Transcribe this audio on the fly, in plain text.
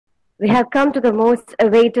We have come to the most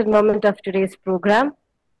awaited moment of today's program,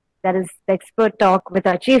 that is the expert talk with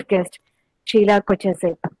our chief guest, Sheela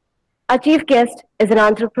Kochouseph. Our chief guest is an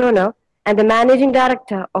entrepreneur and the managing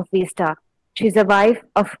director of V-Star. She's the wife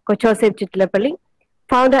of Kochouseph Chittilappilly,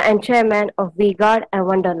 founder and chairman of V-Guard and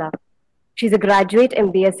Wonderlove. She's a graduate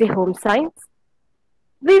in BSc Home Science.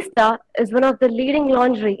 V-Star is one of the leading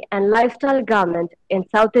laundry and lifestyle garment in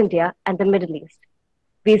South India and the Middle East.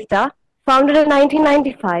 V-Star, founded in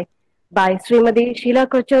 1995 by Srimati Sheela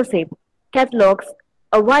Kochouseph, catalogs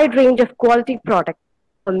a wide range of quality products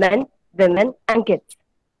for men, women, and kids.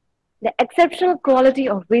 The exceptional quality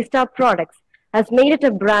of V-Star products has made it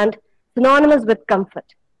a brand synonymous with comfort.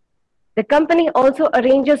 The company also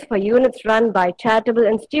arranges for units run by charitable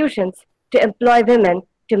institutions to employ women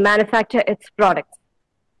to manufacture its products.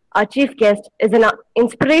 Our chief guest is an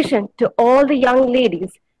inspiration to all the young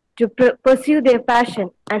ladies to pursue their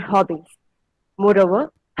passion and hobbies.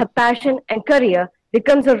 Moreover, her passion and career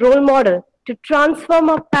becomes a role model to transform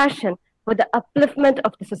our passion for the upliftment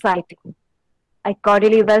of the society. I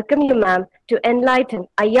cordially welcome you, ma'am, to enlighten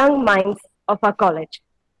our young minds of our college.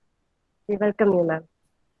 We welcome you, ma'am.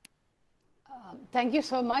 Thank you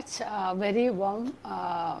so much. Very warm,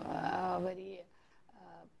 very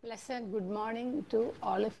pleasant good morning to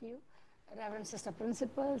all of you, Reverend Sister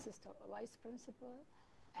Principal, Sister Vice Principal,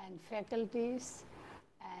 and faculties,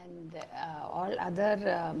 and all other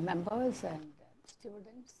members and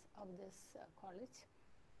students of this college.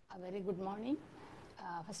 A very good morning.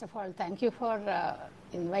 First of all, thank you for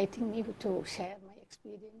inviting me to share my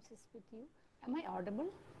experiences with you. Am I audible?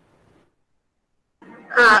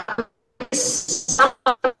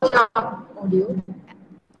 Audio.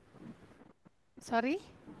 Sorry?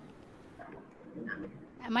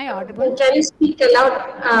 Am I audible? Can you speak aloud?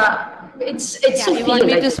 It's yeah, so you want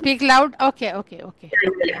me like to speak loud? Okay.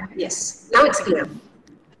 Yeah. Yes. Now it's clear.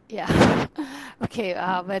 Yeah. Okay.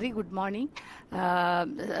 Very good morning,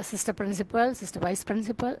 Sister Principal, Sister Vice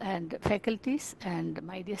Principal, and faculties, and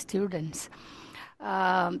my dear students.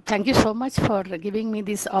 Thank you so much for giving me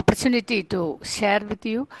this opportunity to share with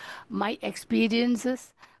you my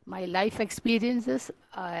experiences, my life experiences,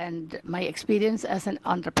 and my experience as an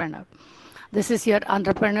entrepreneur. This is your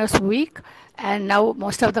Entrepreneurs Week, and now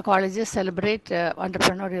most of the colleges celebrate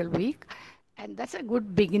Entrepreneurial Week, and that's a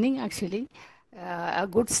good beginning, actually, a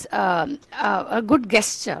good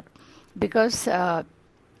gesture, because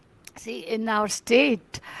see, in our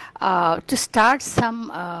state, to start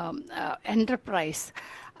some enterprise,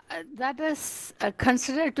 that is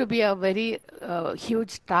considered to be a very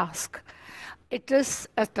huge task. It is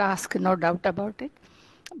a task, no doubt about it,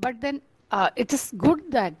 but then it is good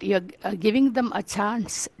that you're giving them a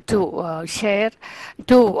chance to share,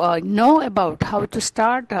 to know about how to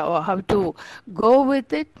start, or how to go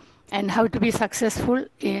with it, and how to be successful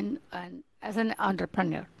as an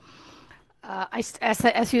entrepreneur.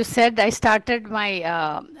 As you said, I started my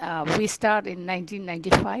V-Star in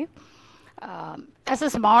 1995. As a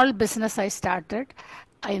small business, I started.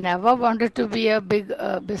 I never wanted to be a big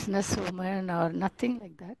businesswoman or nothing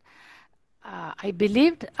like that. I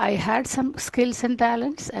believed I had some skills and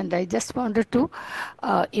talents, and I just wanted to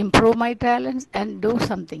improve my talents and do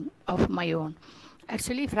something of my own.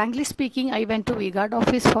 Actually, frankly speaking, I went to V-Guard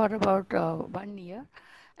office for about 1 year,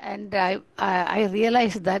 and I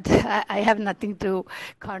realized that I have nothing to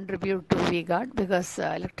contribute to V-Guard, because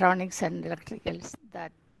electronics and electricals,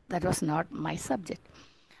 that was not my subject.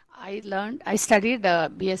 I studied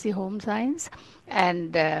BSc Home Science,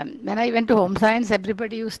 and when I went to Home Science,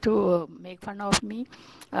 everybody used to make fun of me.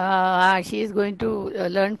 She is going to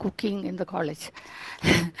learn cooking in the college.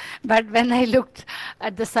 But when I looked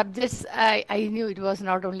at the subjects, I knew it was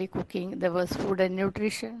not only cooking. There was food and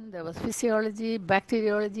nutrition, there was physiology,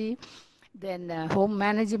 bacteriology, then home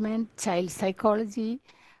management, child psychology,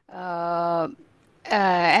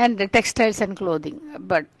 and textiles and clothing.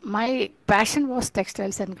 But my passion was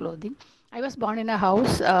textiles and clothing. I was born in a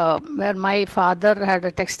house where my father had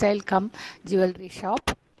a textile cum jewelry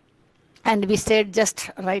shop, and we stayed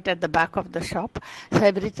just right at the back of the shop. So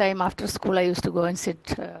every time after school, I used to go and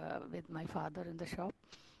sit with my father in the shop,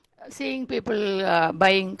 seeing people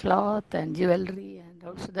buying cloth and jewelry, and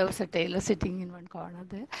also there was a tailor sitting in one corner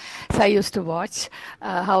there. So I used to watch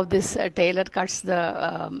how this tailor cuts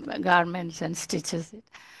the garments and stitches it.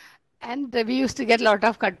 And we used to get a lot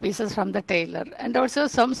of cut pieces from the tailor, and also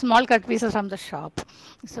some small cut pieces from the shop.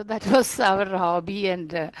 So that was our hobby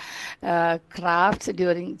and crafts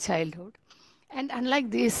during childhood. And unlike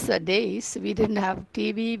these days, we didn't have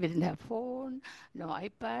TV, we didn't have phone, no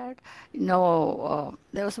iPad, no.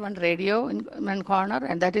 There was one radio in one corner,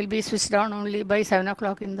 and that will be switched on only by 7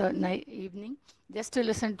 o'clock in the evening. just to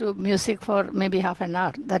listen to music for maybe half an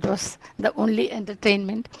hour. That was the only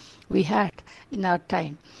entertainment we had in our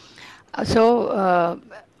time. All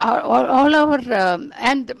our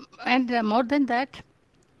more than that,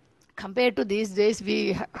 compared to these days,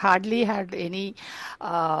 we hardly had any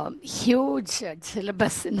huge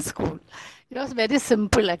syllabus in school. It was very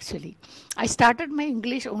simple, actually. I started my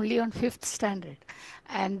English only on 5th standard,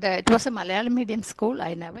 and it was a Malayalam medium school.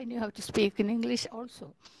 I never knew how to speak in English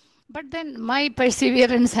also. But then my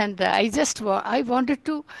perseverance, and I wanted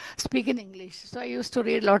to speak in English. So I used to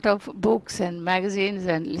read a lot of books and magazines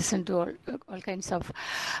and listen to all kinds of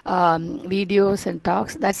videos and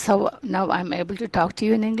talks. That's how now I'm able to talk to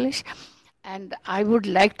you in English. And I would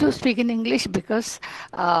like to speak in English because,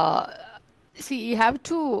 see, you have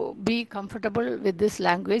to be comfortable with this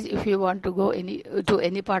language if you want to go to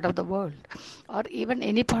any part of the world, or even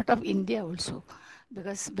any part of India also.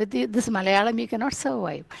 Because with this Malayalam, you cannot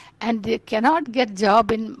survive. And you cannot get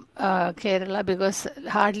job in Kerala because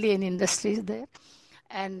hardly any industry is there.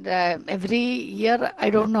 And every year, I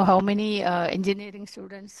don't know how many engineering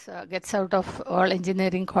students gets out of all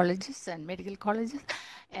engineering colleges and medical colleges.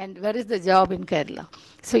 And where is the job in Kerala?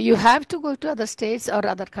 So you have to go to other states or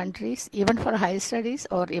other countries, even for higher studies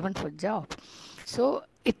or even for job. So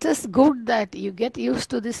it is good that you get used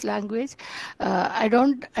to this language. I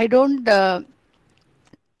don't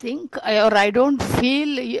think, or I don't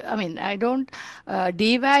feel, I don't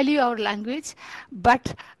devalue our language,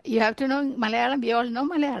 but you have to know Malayalam. We all know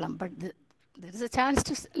Malayalam, but there is a chance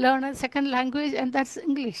to learn a second language, and that's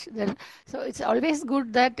English. So it's always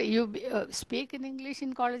good that you speak in English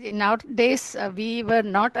in college. Nowadays, we were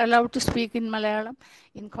not allowed to speak in Malayalam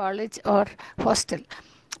in college or hostel.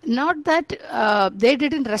 Not that they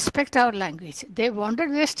didn't respect our language. They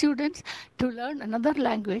wanted their students to learn another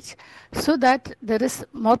language so that there is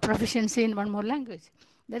more proficiency in one more language.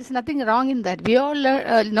 There is nothing wrong in that. We all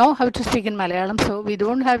know how to speak in Malayalam, so we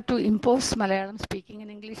don't have to impose Malayalam speaking in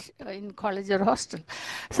English in college or hostel.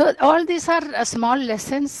 So all these are small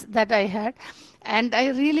lessons that I had, and I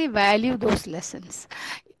really value those lessons.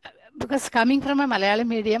 Because coming from a Malayalam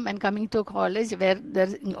medium and coming to a college where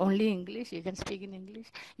there's only English, you can speak in English,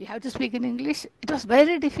 you have to speak in English, it was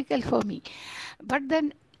very difficult for me. But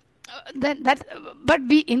but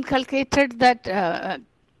we inculcated that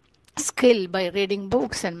skill by reading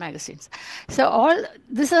books and magazines. So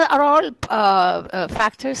these are all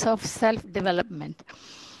factors of self-development.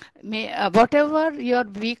 Whatever your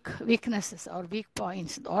weaknesses or weak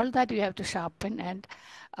points, all that you have to sharpen and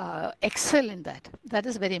excel in that. That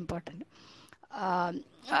is very important. A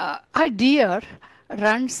deer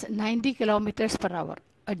runs 90 kilometers per hour.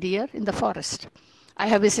 A deer in the forest. I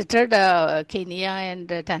have visited Kenya and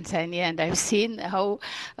Tanzania, and I've seen how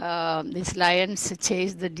these lions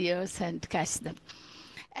chase the deers and catch them.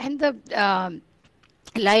 And the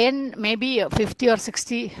lion may be 50 or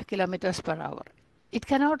 60 kilometers per hour. It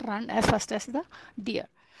cannot run as fast as the deer.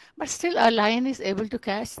 But still a lion is able to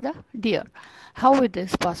catch the deer. How it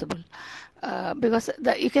is possible? Because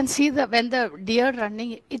you can see when the deer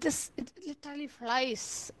running, it literally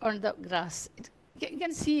flies on the grass. You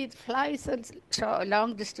can see it flies a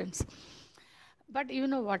long distance. But you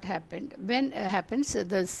know what happened? When it happens,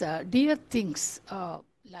 this deer thinks,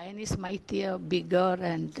 lion is mightier, bigger,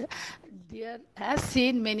 and deer has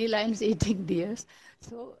seen many lions eating deers.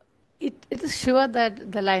 So it is sure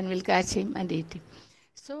that the lion will catch him and eat him.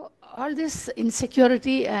 So all this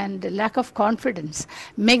insecurity and lack of confidence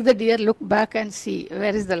make the deer look back and see,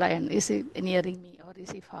 where is the lion? Is he nearing me or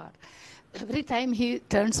is he far? Every time he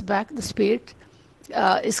turns back, the speed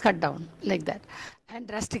is cut down like that. And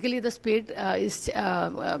drastically the speed is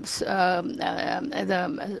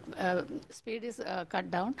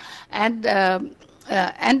cut down, and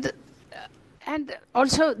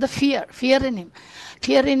also the fear in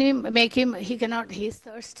him make him, he is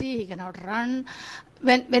thirsty, he cannot run.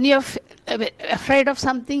 When you're afraid of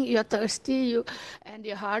something, you're thirsty, and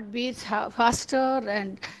your heart beats faster,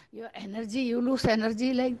 and your energy, you lose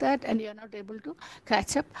energy like that, and you're not able to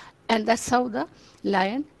catch up. And that's how the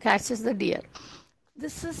lion catches the deer.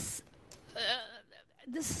 This is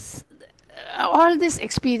all this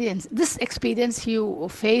experience you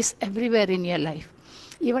face everywhere in your life,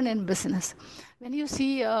 even in business. When you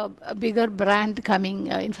see a bigger brand coming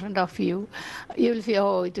in front of you, you will feel,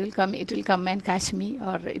 oh, it will come and catch me,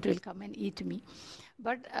 or it will come and eat me.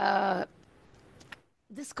 But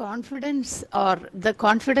this confidence, or the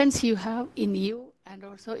confidence you have in you and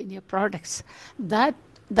also in your products, that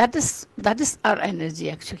is our energy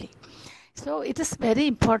actually. So it is very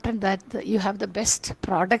important that you have the best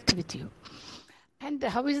product with you. And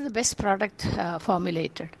how is the best product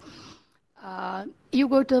formulated? You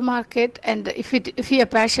go to the market, and if your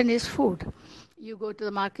passion is food, you go to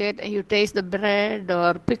the market and you taste the bread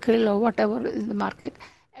or pickle or whatever in the market,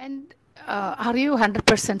 and are you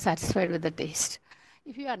 100% satisfied with the taste?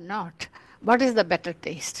 If you are not, what is the better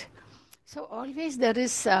taste? So always there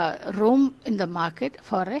is room in the market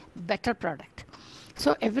for a better product.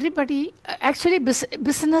 So everybody, actually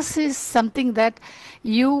business is something that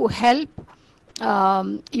you help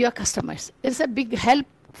your customers. It's a big help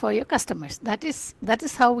for your customers. That is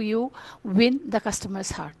how you win the customer's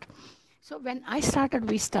heart. So when I started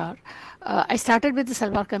V-Star, I started with the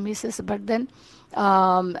salwar kameezes, but then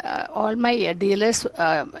all my dealers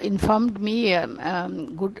informed me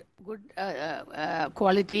good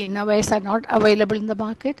quality innovations are not available in the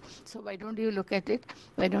market. So why don't you look at it?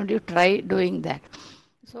 Why don't you try doing that?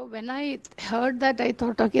 So when I heard that, I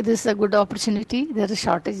thought, okay, this is a good opportunity. There is a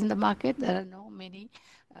shortage in the market. There are no many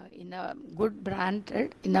in a good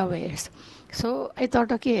branded innovators. So I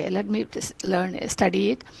thought, okay, let me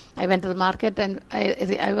study it. I went to the market and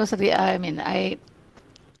I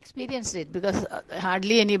experienced it, because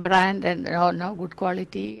hardly any brand and no good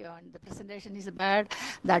quality, and the presentation is bad,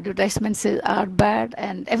 the advertisements are bad,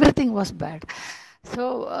 and everything was bad.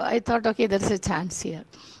 So I thought, okay, there is a chance here.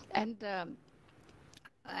 And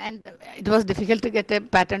it was difficult to get a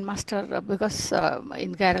patent master because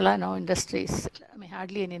in Kerala, no industries,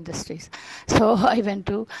 hardly any industries. So I went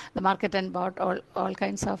to the market and bought all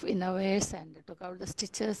kinds of innovators and took out the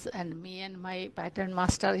stitches. And me and my patent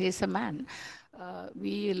master, he's a man.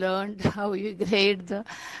 We learned how you grade the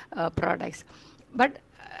products. But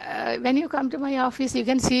when you come to my office, you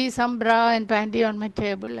can see some bra and panty on my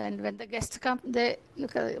table. And when the guests come, they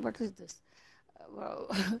look at, what is this? Wow.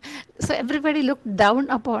 So everybody looked down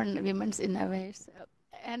upon women's innovators,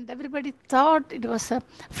 and everybody thought it was a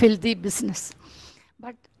filthy business.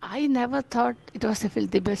 But I never thought it was a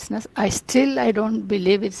filthy business. I don't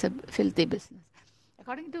believe it's a filthy business.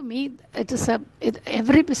 According to me,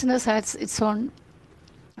 every business has its own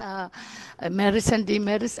merits and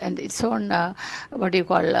demerits, and its own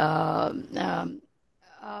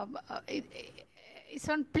its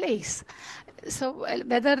own place. So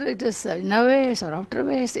whether it is innovators or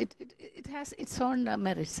outerwears, it has its own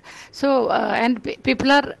merits. So and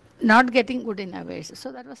people are not getting good innovators.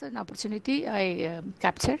 So that was an opportunity I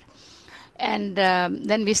captured. And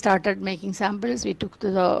then we started making samples. We took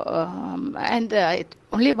to the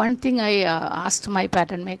only one thing I asked my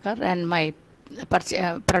pattern maker and my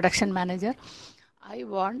production manager. I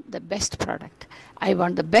want the best product. I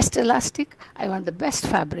want the best elastic. I want the best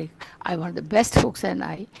fabric. I want the best hooks and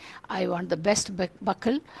eye. I want the best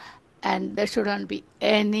buckle. And there shouldn't be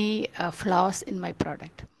any flaws in my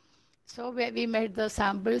product. So we made the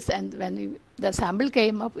samples, and when the sample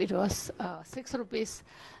came up, it was 6 rupees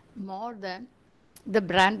more than the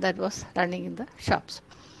brand that was running in the shops.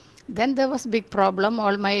 Then there was big problem.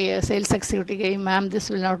 All my sales executive came, ma'am, this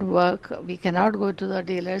will not work. We cannot go to the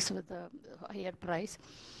dealers with a higher price.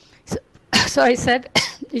 So I said,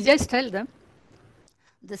 you just tell them,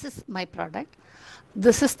 this is my product,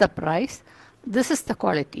 this is the price, this is the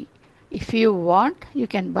quality. If you want, you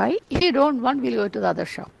can buy. If you don't want, we'll go to the other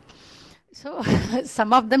shop. So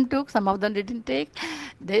some of them took, some of them didn't take.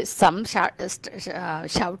 Some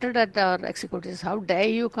shouted at our executives, how dare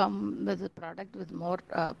you come with a product with more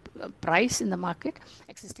price in the market,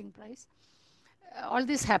 existing price. All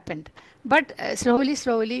this happened. But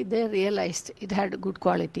slowly they realized it had good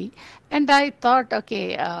quality. And I thought,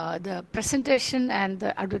 okay, the presentation and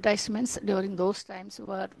the advertisements during those times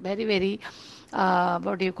were very, very,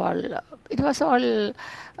 it was all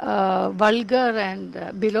vulgar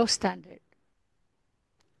and below standard.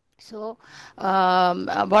 So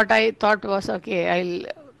what I thought was, okay, I'll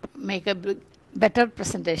make a better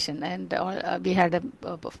presentation. And we had a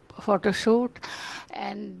photo shoot,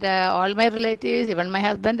 and all my relatives, even my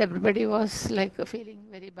husband, everybody was like feeling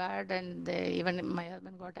very bad, and even my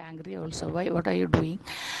husband got angry also. Why? What are you doing?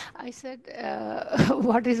 I said,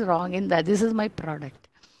 what is wrong in that? This is my product.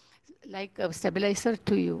 Like a stabilizer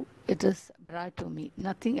to you, it is bra to me.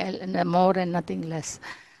 Nothing else, and more and nothing less.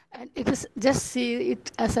 And it is, just see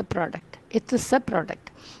it as a product. It is a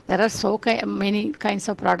product. There are so many kinds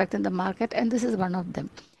of product in the market, and this is one of them.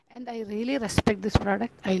 And I really respect this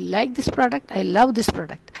product. I like this product. I love this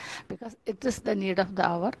product because it is the need of the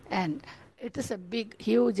hour, and it is a big,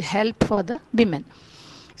 huge help for the women.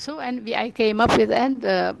 So, and I came up with, and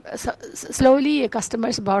slowly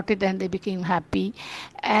customers bought it and they became happy.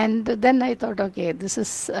 And then I thought, okay, this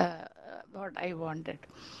is what I wanted.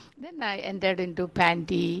 Then I entered into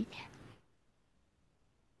panty.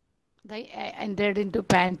 They entered into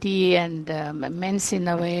panty and men's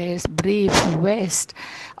innerwears, brief, vest,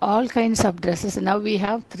 all kinds of dresses. Now we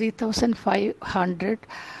have 3,500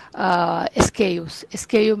 SKUs.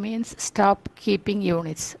 SKU means stop keeping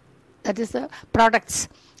units. That is the products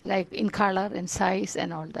like in color and size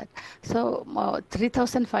and all that. So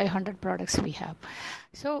 3,500 products we have.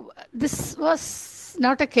 So this was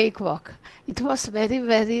not a cakewalk. It was very,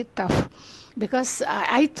 very tough because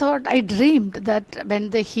I thought, I dreamed that when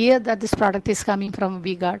they hear that this product is coming from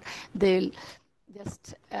V-Guard, they'll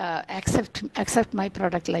just accept my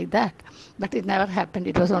product like that. But it never happened.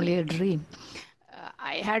 It was only a dream.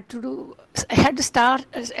 I had to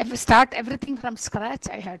start everything from scratch.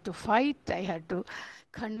 I had to fight. I had to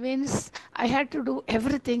convince. I had to do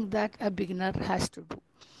everything that a beginner has to do.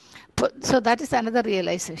 So that is another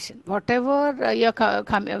realization. Whatever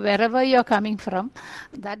wherever you're coming from,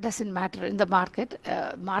 that doesn't matter in the market.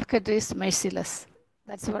 Market is merciless.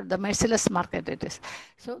 That's what the merciless market it is.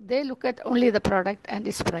 So they look at only the product and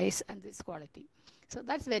its price and its quality. So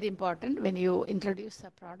that's very important. When you introduce a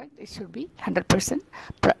product, it should be 100%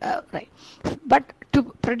 right. But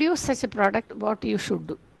to produce such a product, what you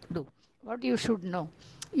should do, what you should know.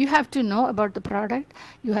 You have to know about the product.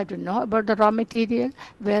 You have to know about the raw material,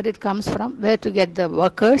 where it comes from, where to get the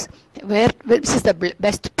workers, which is the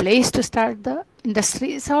best place to start the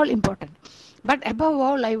industry. It's all important. But above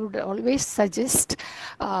all, I would always suggest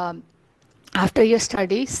after your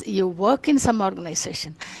studies, you work in some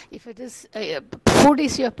organization. If it is food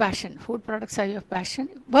is your passion, food products are your passion,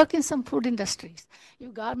 work in some food industries.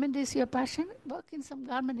 If garment is your passion, work in some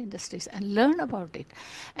garment industries and learn about it.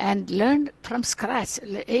 And learn from scratch,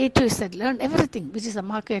 A to Z, learn everything, which is the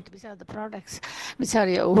market, which are the products,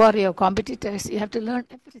 who are your competitors. You have to learn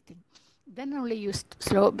everything. Then only you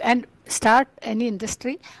start any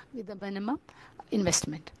industry with a minimum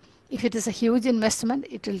investment. If it is a huge investment,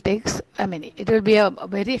 it will be a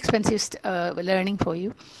very expensive learning for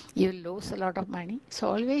you. You will lose a lot of money. So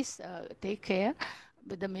always take care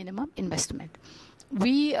with the minimum investment.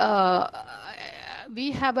 We have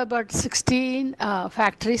about 16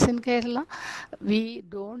 factories in Kerala. We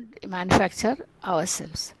don't manufacture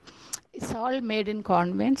ourselves. It's all made in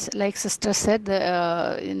convents. Like sister said,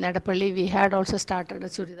 in Edappalli, we had also started a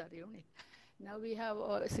Churidar unit. Now we have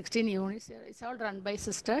 16 units. It's all run by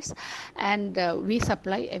sisters, and we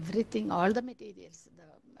supply everything, all the materials,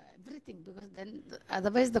 everything, because then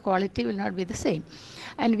otherwise the quality will not be the same.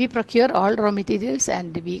 And we procure all raw materials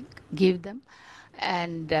and we give them.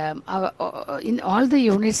 And in all the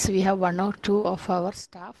units, we have 1 or 2 of our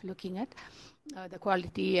staff looking at the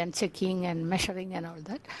quality and checking and measuring and all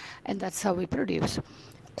that. And that's how we produce.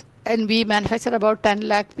 And we manufacture about 10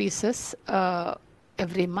 lakh pieces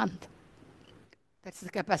every month. That's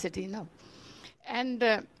the capacity now. And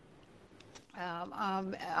I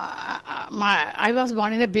was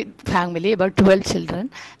born in a big family, about 12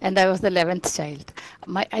 children, and I was the 11th child.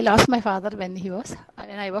 I lost my father when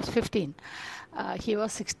I was 15. He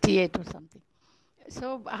was 68 or something.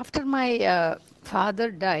 So after my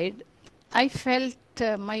father died, I felt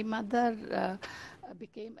my mother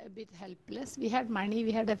became a bit helpless. We had money,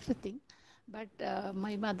 we had everything. But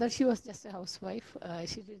my mother, she was just a housewife.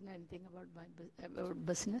 She didn't know anything about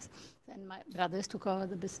business. And my brothers took over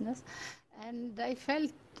the business. And I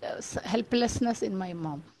felt helplessness in my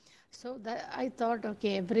mom. So I thought,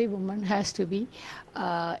 okay, every woman has to be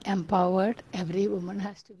empowered. Every woman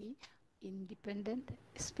has to be independent,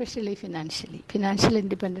 especially financially. Financial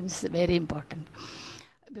independence is very important.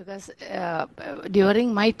 Because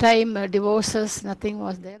during my time, divorces, nothing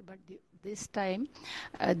was there. But this time,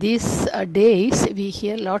 these days, we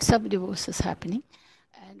hear lots of divorces happening.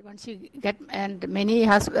 And once you get, and many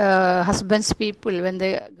husbands, people, when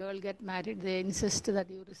the girl get married, they insist that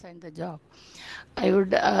you resign the job. I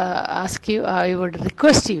would ask you, I would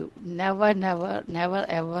request you, never,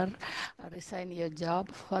 ever resign your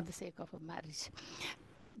job for the sake of a marriage.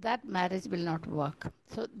 That marriage will not work.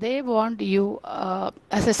 So they want you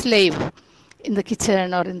as a slave in the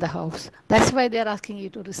kitchen or in the house. That's why they're asking you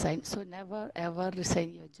to resign. So never, ever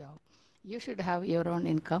resign your job. You should have your own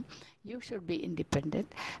income. You should be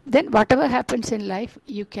independent. Then whatever happens in life,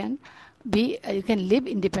 you can live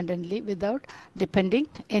independently without depending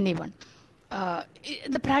anyone.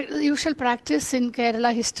 The usual practice in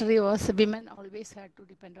Kerala history was women always had to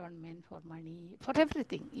depend on men for money, for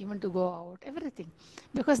everything, even to go out, everything.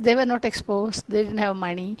 Because they were not exposed, they didn't have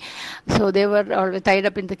money, so they were always tied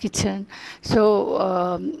up in the kitchen. So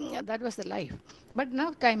that was the life. But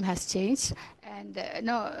now time has changed, and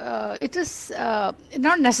it is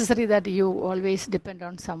not necessary that you always depend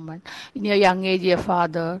on someone. In your young age, your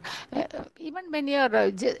father, even when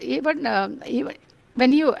you're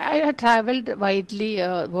I have traveled widely,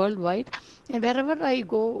 worldwide, and wherever I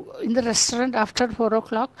go in the restaurant after 4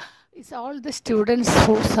 o'clock, it's all the students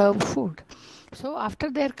who serve food. So after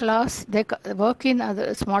their class, they work in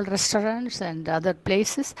other small restaurants and other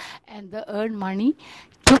places, and they earn money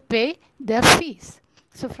to pay their fees.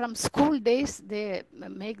 So from school days, they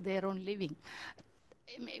make their own living.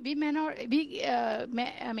 We may not,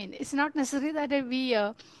 I mean, it's not necessary that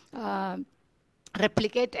uh,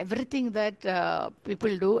 replicate everything that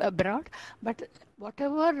people do abroad, but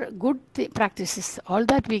whatever good practices, all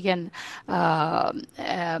that we can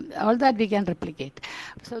replicate.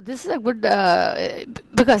 So this is a good,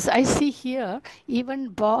 because I see here, even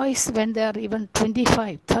boys, when they are even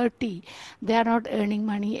 25, 30, they are not earning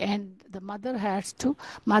money, and the mother or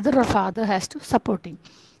father has to support him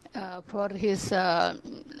for his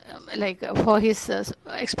for his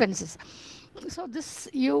expenses. So this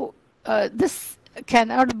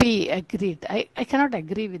cannot be agreed. I cannot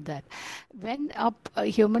agree with that. When a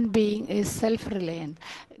human being is self-reliant,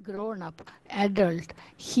 grown up, adult,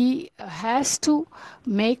 he has to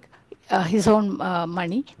make his own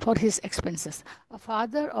money for his expenses. A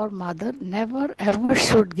father or mother never ever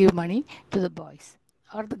should give money to the boys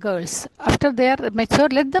or the girls. After they are mature,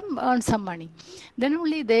 let them earn some money. Then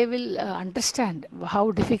only they will understand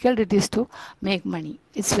how difficult it is to make money.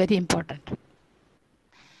 It's very important.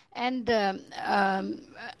 And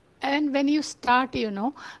and when you start,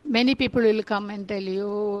 many people will come and tell you,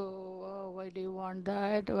 "Oh, why do you want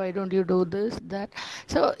that? Why don't you do this, that?"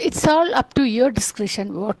 So it's all up to your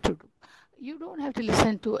discretion what to do. You don't have to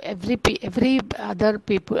listen to every other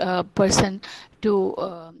person to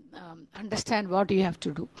understand what you have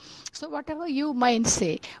to do. So whatever you might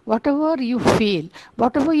say, whatever you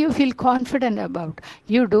feel confident about,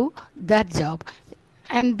 you do that job.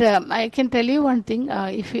 And I can tell you one thing: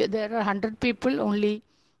 if there are 100 people, only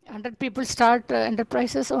 100 people start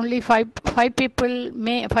enterprises, only five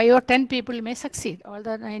or 10 people may succeed. All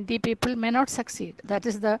the 90 people may not succeed. That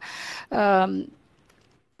is the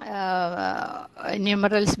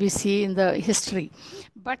numerals we see in the history.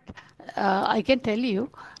 But I can tell you,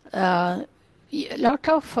 a lot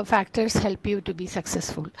of factors help you to be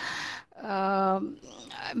successful.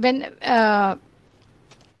 When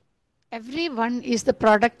everyone is the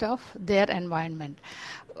product of their environment.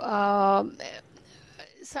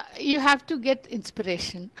 So you have to get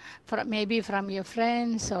inspiration maybe from your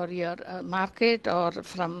friends or your market or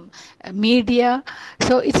from media.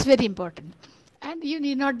 So it's very important. And you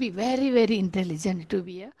need not be very, very intelligent to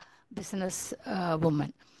be a business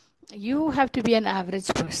woman. You have to be an average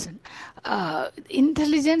person.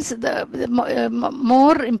 Intelligence, the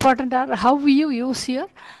more important are how you use the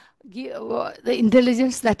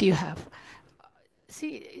intelligence that you have.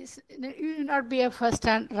 See, you will not be a first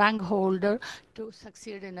rank holder to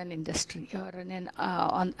succeed in an industry or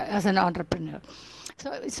as an entrepreneur.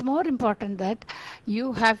 So it's more important that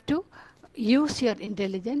you have to use your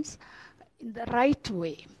intelligence in the right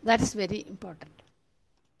way. That is very important.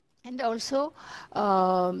 And also,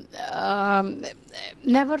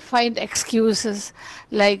 never find excuses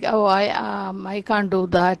like, "Oh, I can't do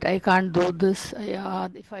that, I can't do this,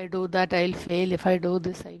 if I do that, I'll fail, if I do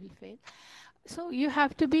this, I will fail." So you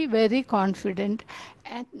have to be very confident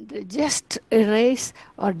and just erase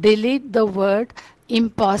or delete the word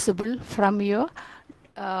impossible from your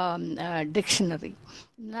dictionary.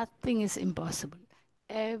 Nothing is impossible.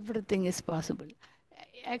 Everything is possible.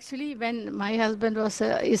 Actually, when my husband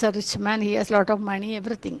is a rich man, he has a lot of money,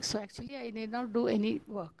 everything. So actually, I need not do any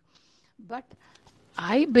work. But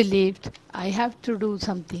I believed I have to do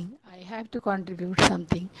something. I have to contribute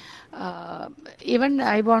something. Even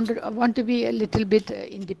I want to be a little bit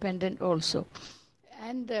independent also.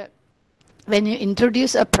 And when you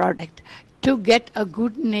introduce a product, to get a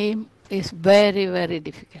good name is very, very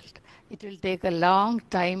difficult. It will take a long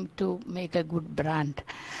time to make a good brand.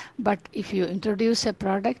 But if you introduce a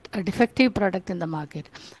defective product in the market,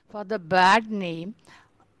 for the bad name,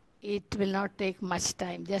 it will not take much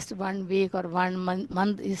time. Just 1 week or 1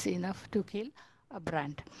 month is enough to kill a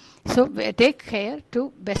brand. So take care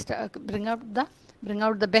to bring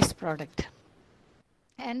out the best product.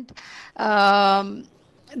 And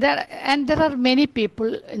there are many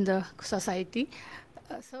people in the society.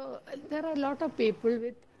 So there are a lot of people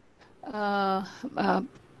with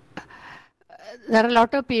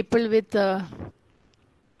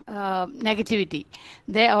negativity.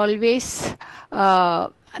 They're always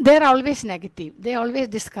negative. They always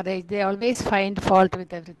discourage. They always find fault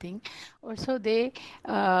with everything. Also, they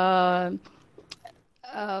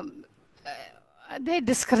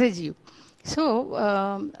discourage you. So,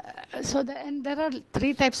 and there are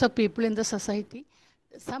 3 types of people in the society.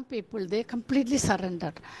 some people, they completely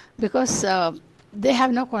surrender because they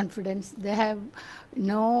have no confidence, they have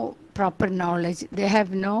no proper knowledge, they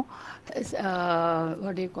have no,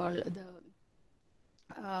 what do you call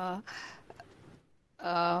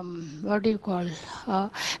what do you call?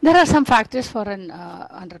 There are some factors for an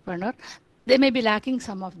entrepreneur. They may be lacking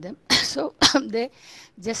some of them, so they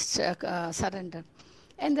just surrender.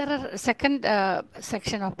 And there are second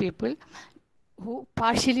section of people who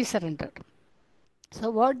partially surrender. So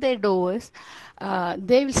what they do is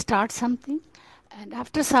they will start something, and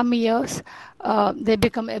after some years they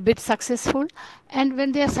become a bit successful, and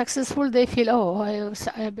when they are successful they feel, oh, I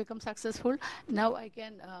have become successful, now I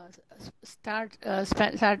can start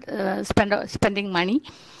spending money.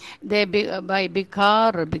 They buy big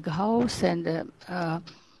car or big house and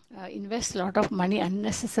invest a lot of money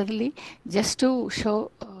unnecessarily just to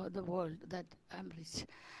show the world that I'm rich.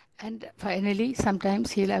 And finally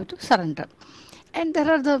sometimes he'll have to surrender. And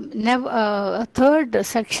there are the third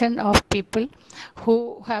section of people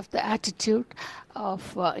who have the attitude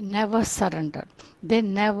of never surrender. They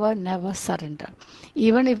never surrender.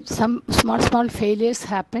 Even if some small failures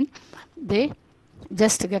happen, they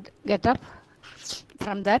just get up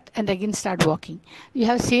from that and again start walking. You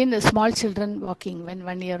have seen small children walking, when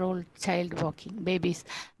 1 year old child walking, babies,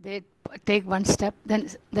 they take one step, then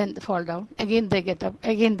fall down, again they get up,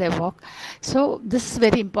 again they walk. So this is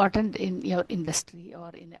very important in your industry or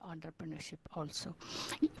in entrepreneurship also.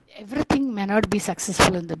 Everything may not be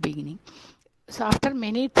successful in the beginning. So after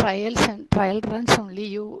many trials and trial runs only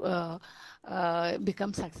you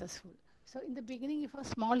become successful. So in the beginning, if a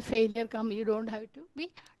small failure comes, you don't have to be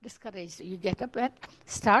discouraged. You get up and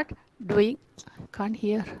start doing. Can't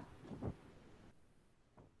hear.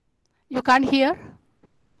 You can't hear?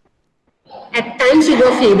 At times you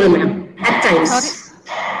go feeble, ma'am. At times. Sorry.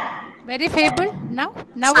 Very feeble? Now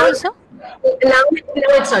also? Now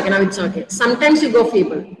it's okay. Now it's okay. Sometimes you go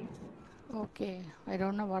feeble. Okay. I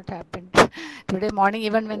don't know what happened. Today morning,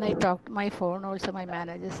 even when I talked my phone, also my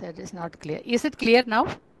manager said it's not clear. Is it clear now?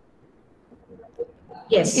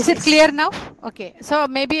 Yes. Is it clear now? Okay. So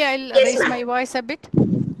maybe I'll raise my voice a bit.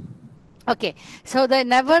 Okay. So the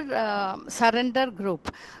never surrender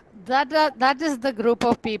group. That is the group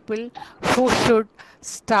of people who should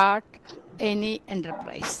start any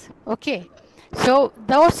enterprise. Okay. So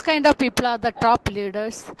those kind of people are the top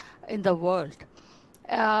leaders in the world.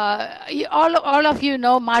 All of you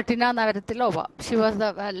know Martina Navratilova. She was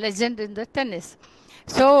the legend in the tennis.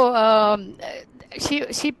 So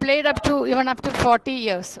she played up to 40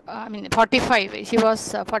 years. I mean 45. She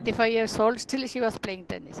was 45 years old. Still she was playing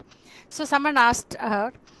tennis. So someone asked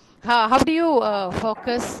her, how do you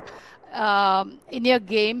focus in your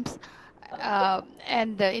games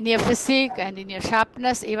and in your physique and in your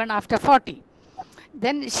sharpness even after 40?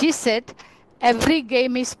 Then she said, every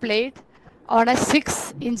game is played on a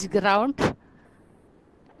 6-inch ground.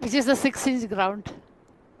 Which is the 6-inch ground?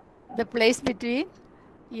 The place between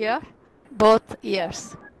both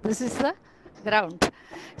ears. This is the ground.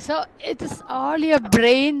 So it is all your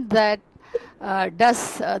brain that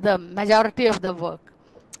does the majority of the work.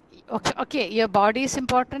 Okay, your body is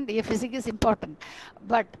important, your physique is important,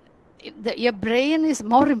 but your brain is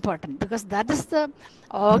more important because that is the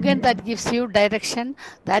organ that gives you direction,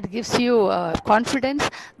 that gives you confidence,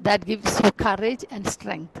 that gives you courage and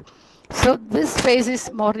strength. So this phase is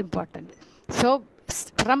more important. So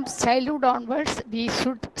from childhood onwards, we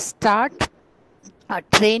should start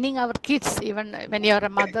training our kids. Even when you are a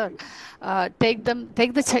mother, take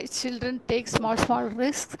the children, take small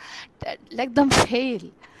risks, let them fail.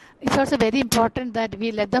 It's also very important that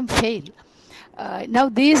we let them fail. Now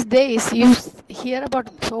these days you hear about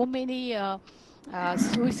so many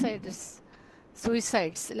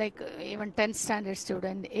suicides, like even 10th standard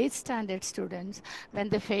students, 8th standard students, when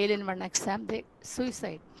they fail in one exam, they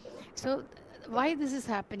suicide. So why this is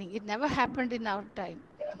happening? It never happened in our time.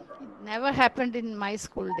 It never happened in my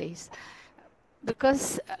school days.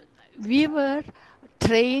 Because we were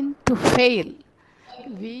trained to fail.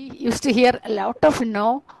 We used to hear a lot of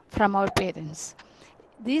no from our parents.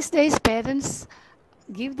 These days, parents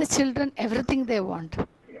give the children everything they want.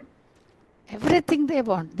 Everything they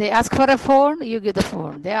want. They ask for a phone, you give the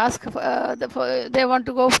phone. They ask they want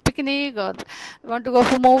to go for picnic or want to go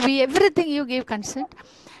for movie. Everything you give consent.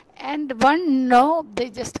 And one no, they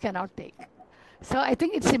just cannot take. So I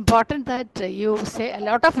think it's important that you say a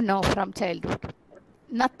lot of no from childhood.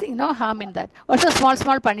 Nothing, no harm in that. Also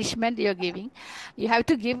small punishment you're giving. You have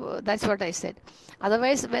to give, that's what I said.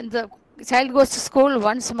 Otherwise, when the child goes to school,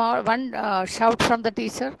 one shout from the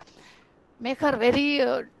teacher, make her very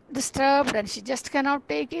disturbed and she just cannot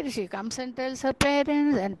take it. She comes and tells her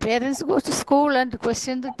parents, and parents go to school and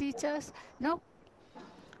question the teachers. No,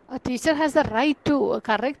 a teacher has the right to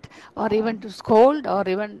correct or even to scold or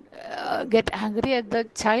even get angry at the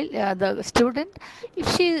child, the student,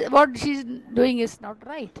 if what she's doing is not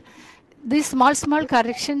right. These small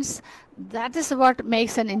corrections, that is what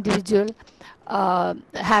makes an individual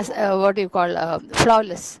has what you call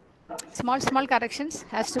flawless. Small corrections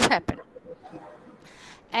has to happen.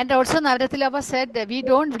 And also Navratilava said that we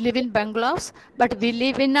don't live in bungalows, but we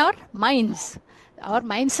live in our minds. Our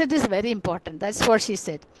mindset is very important. That's what she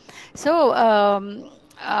said. So,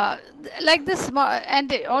 like this,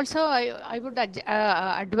 and also I would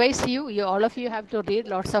advise you, all of you have to read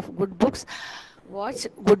lots of good books, watch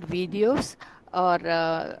good videos, or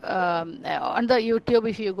on the YouTube,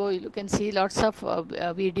 if you go, you can see lots of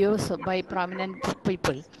videos by prominent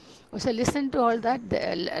people. So listen to all that,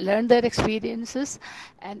 learn their experiences,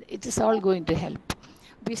 and it is all going to help.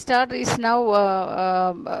 BStar is now,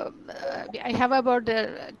 I have about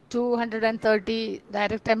 230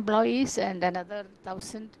 direct employees and another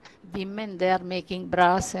 1,000 women. They are making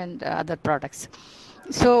bras and other products.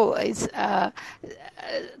 So it's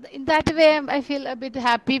in that way I feel a bit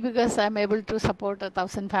happy because I'm able to support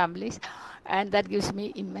 1,000 families, and that gives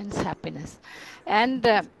me immense happiness. And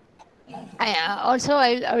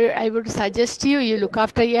I would suggest you look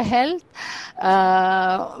after your health.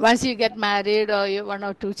 Once you get married or you have 1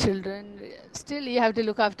 or 2 children, still you have to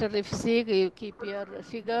look after your physique. You keep your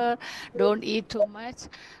figure. Don't eat too much.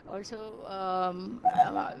 Also,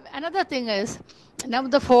 another thing is, now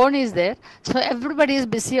the phone is there, so everybody is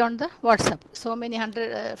busy on the WhatsApp. So many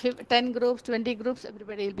 10 groups, 20 groups,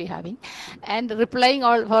 everybody will be having, and replying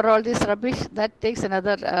for all this rubbish. That takes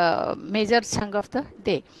another major chunk of the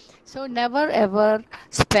day. So never ever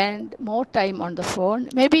spend more time on the phone.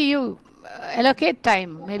 Maybe you allocate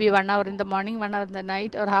time, maybe 1 hour in the morning, 1 hour in the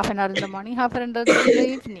night, or half an hour in the morning, half an hour in the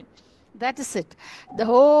evening. That is it. The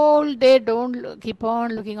whole day, don't keep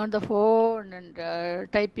on looking on the phone and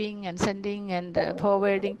typing and sending and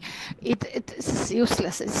forwarding. It is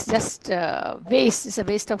useless. It's just waste. It's a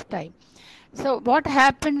waste of time. So what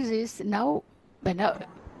happens is, now when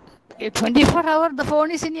 24 hours the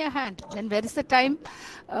phone is in your hand, then where is the time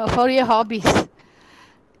for your hobbies?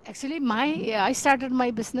 Actually, I started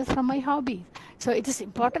my business from my hobby. So it is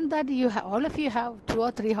important that all of you have 2 or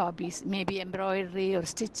 3 hobbies, maybe embroidery or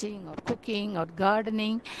stitching or cooking or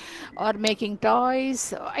gardening or making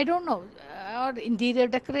toys. I don't know, or interior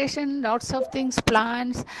decoration, lots of things,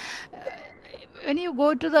 plants. When you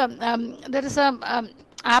go to there is a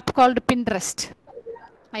app called Pinterest.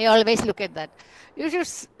 I always look at that. You should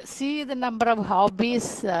see the number of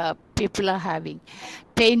hobbies people are having.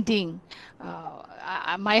 Painting.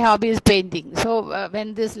 My hobby is painting. So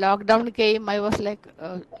when this lockdown came, I was like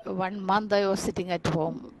 1 month I was sitting at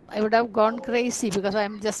home. I would have gone crazy because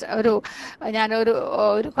I'm just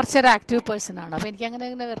കുറച്ചൊരു active person ആണ്. അപ്പോൾ എനിക്ക്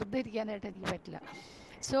അങ്ങനെ വെറുതെ ഇരിക്കാനായിട്ട് എനിക്ക് പറ്റില്ല.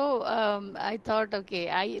 So I thought, okay,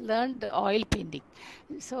 I learned oil painting.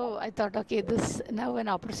 So I thought, okay, now an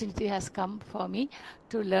opportunity has come for me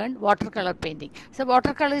to learn watercolor painting. So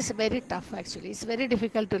watercolor is very tough actually. It's very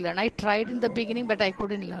difficult to learn. I tried in the beginning, but I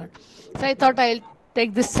couldn't learn. So I thought I'll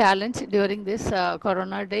take this challenge during this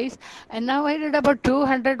corona days, and now I did about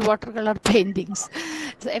 200 watercolor paintings.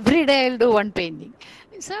 So every day I'll do one painting.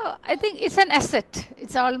 So I think it's an asset.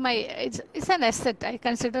 It's an asset. I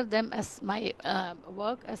consider them as my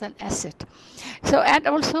work as an asset. So, and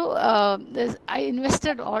also I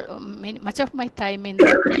invested much of my time in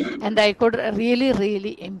that, and I could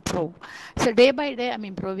really improve. So day by day I'm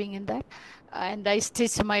improving in that, and I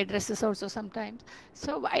stitch my dresses also sometimes.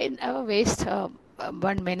 So I never waste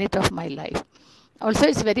 1 minute of my life. Also,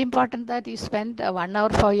 it's very important that you spend 1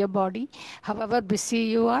 hour for your body, however busy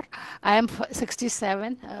you are. I am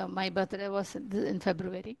 67. My birthday was in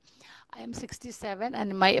February. I am 67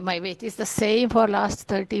 and my weight is the same for last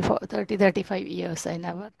 35 years. I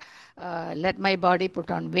never let my body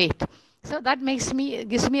put on weight. So that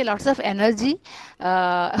gives me lots of energy.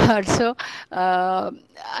 Also,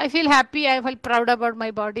 I feel happy. I feel proud about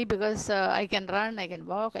my body because I can run, I can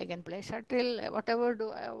walk, I can play shuttle,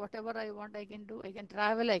 whatever I want, I can do. I can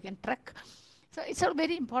travel, I can trek. So it's all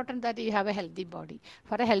very important that you have a healthy body.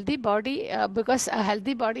 For a healthy body, because a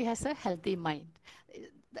healthy body has a healthy mind.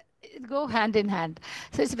 It go hand in hand.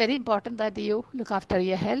 So it's very important that you look after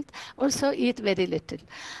your health. Also, eat very little.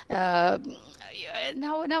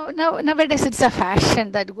 Nowadays it's a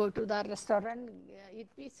fashion that go to the restaurant, eat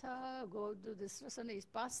pizza, go to this restaurant, eat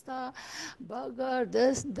pasta, burger,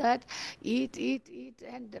 this, that, eat.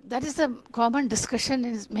 And that is a common discussion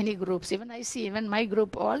in many groups. Even I see, even my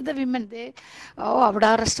group, all the women, they, oh,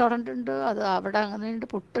 avada restaurant undu, adu avada anganundu,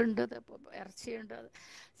 puttundu, iറച്ചിയുണ്ട്.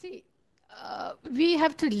 See, we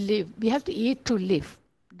have to live. We have to eat to live.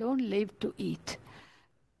 Don't live to eat.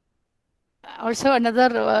 Also, another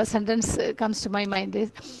sentence comes to my mind is,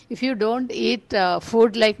 if you don't eat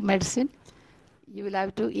food like medicine, you will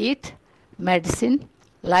have to eat medicine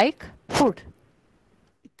like food.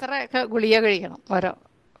 ഇത്രയൊക്കെ ഗുളിക കഴിക്കണം, ഓരോ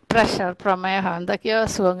pressure, പ്രമേഹം, എന്തൊക്കെയോ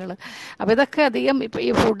അസുഖങ്ങൾ. അപ്പോൾ ഇതൊക്കെ അധികം ഇപ്പോൾ ഈ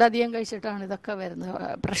ഫുഡ് അധികം കഴിച്ചിട്ടാണ് ഇതൊക്കെ വരുന്നത്,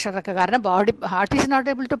 പ്രഷറൊക്കെ. കാരണം heart is not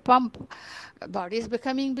able to pump. Body is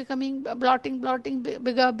becoming blotting,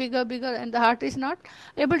 bigger, and the heart is not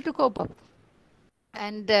able to cope up.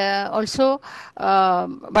 And also,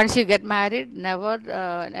 once you get married,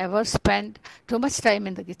 never spend too much time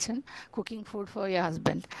in the kitchen cooking food for your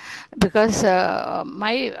husband, because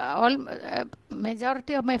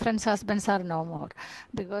majority of my friends' husbands are no more,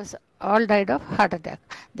 because all died of heart attack.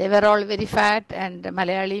 They were all very fat, and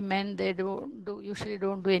Malayali men, they usually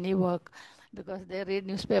don't do any work, because they read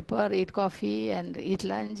newspaper, eat coffee, and eat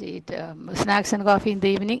lunch, eat snacks and coffee in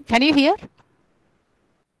the evening. Can you hear?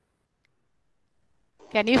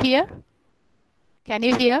 Can you hear? Can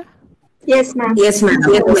you hear? Yes, ma'am. Yes, ma'am.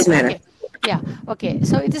 Yes, ma'am. Okay. Yeah, okay.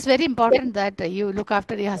 So it is very important that you look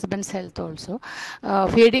after your husband's health also.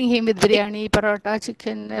 Feeding him with biryani, paratha,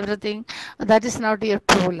 chicken, everything, that is not your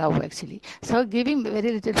true love actually. So give him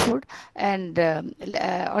very little food, and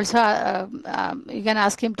also you can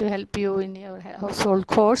ask him to help you in your household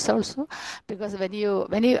chores also, because when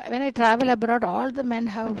I travel abroad, all the men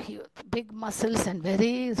have big muscles and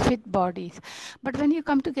very fit bodies. But when you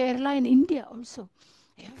come to Kerala and India also,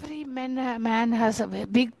 every man has a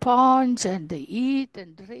big paunch, and they eat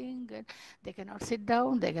and drink, and they cannot sit down,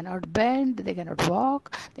 they cannot bend, they cannot walk,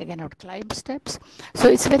 they cannot climb steps. So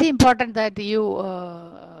it's very important that you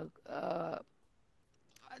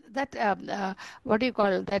what do you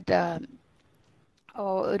call that?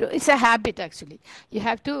 It's a habit actually. You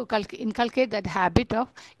have to inculcate that habit of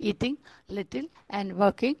eating little and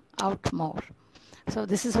working out more. So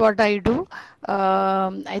this is what I do.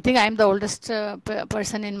 I think I'm the oldest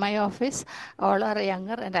person in my office. All are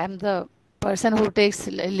younger, and I'm the person who takes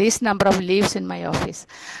least number of leaves in my office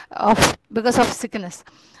because of sickness.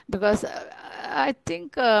 Because I think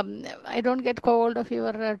I don't get cold of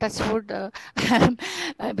your touch wood,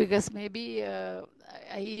 because maybe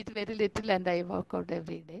I eat very little and I work out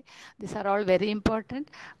every day. These are all very important.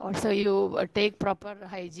 Also, you take proper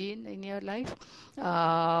hygiene in your life.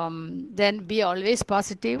 Then be always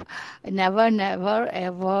positive. Never,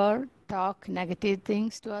 ever talk negative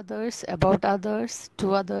things to others, about others, to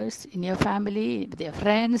others, in your family, with your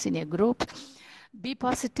friends, in your group. Be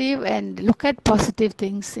positive and look at positive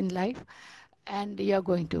things in life, and you are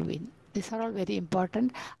going to win. These are all very important.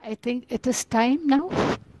 I think it is time now.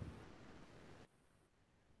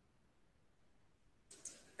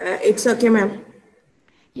 It's okay, ma'am.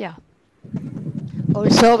 Yeah.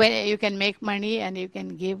 Also, when you can make money and you can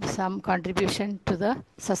give some contribution to the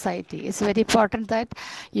society. It's very important that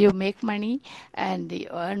you make money and you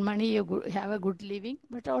earn money, you have a good living,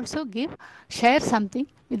 but also share something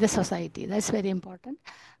with the society. That's very important.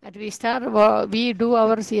 At we do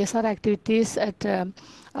our CSR activities at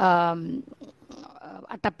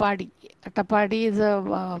Attapadi. Attapadi is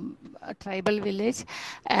a tribal village,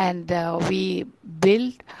 and we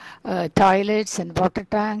build toilets and water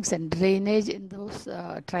tanks and drainage in those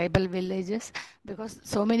tribal villages, because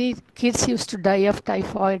so many kids used to die of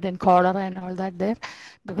typhoid and cholera and all that there,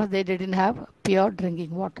 because they didn't have pure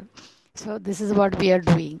drinking water. So this is what we are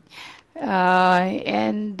doing.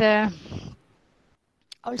 And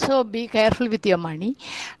also be careful with your money.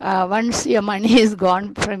 Once your money is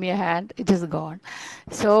gone from your hand, it is gone.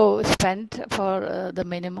 So spend for the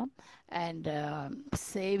minimum, and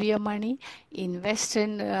save your money, invest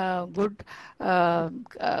in good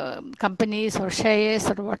companies or shares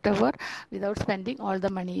or whatever, without spending all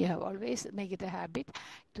the money you have. Always make it a habit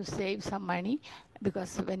to save some money,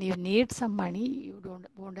 because when you need some money, you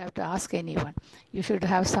won't have to ask anyone. You should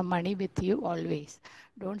have some money with you always.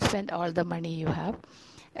 Don't spend all the money you have.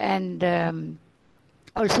 And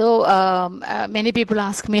also, many people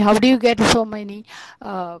ask me, how do you get so many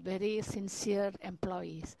very sincere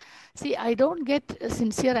employees? See, I don't get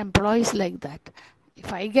sincere employees like that.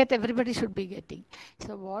 If I get, everybody should be getting.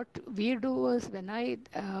 So what we do is, when I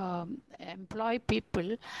employ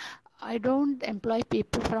people, I don't employ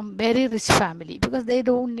people from very rich family, because they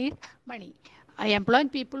don't need money. I employ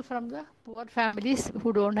people from the poor families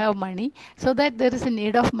who don't have money, so that there is a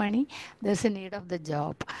need of money, there is a need of the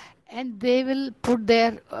job. And they will put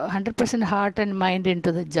their 100% heart and mind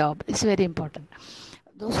into the job. It's very important.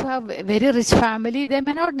 Those who have a very rich family, they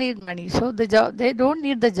may not need money. So the job, they don't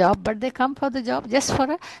need the job, but they come for the job just for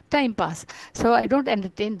a time pass. So I don't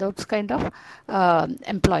entertain those kind of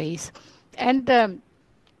employees. And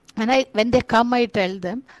when they come, I tell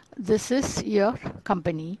them, this is your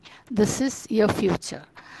company, this is your future.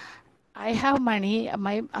 I have money,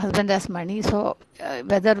 my husband has money, so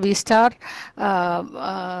whether we start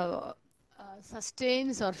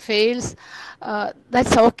sustains or fails,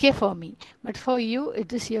 that's okay for me. But for you,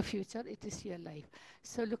 it is your future, it is your life.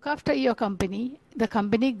 So look after your company. The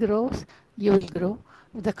company grows, you will grow.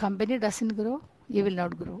 If the company doesn't grow, you will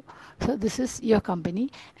not grow. So this is your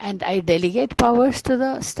company, and I delegate powers to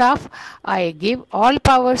the staff. I give all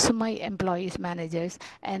powers to my employees, managers,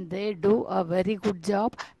 and they do a very good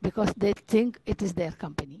job because they think it is their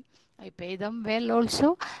company. I pay them well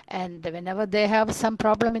also, and whenever they have some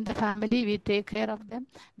problem in the family, we take care of them.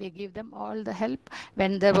 We give them all the help.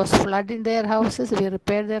 When there was flood in their houses, we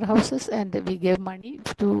repair their houses, and we give money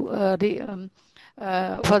to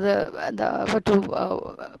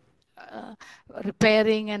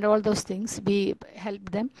repairing and all those things. We help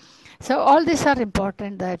them. So all these are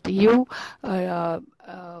important, that you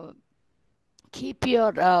keep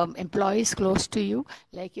your employees close to you,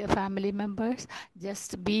 like your family members.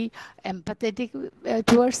 Just be empathetic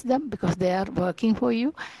towards them because they are working for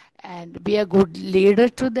you, and be a good leader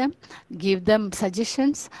to them. Give them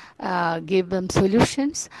suggestions, give them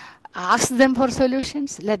solutions. Ask them for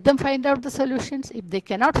solutions. Let them find out the solutions. If they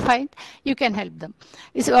cannot find, you can help them.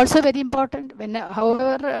 It's also very important.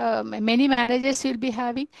 However, many managers you'll be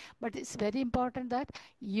having, but it's very important that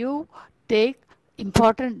you take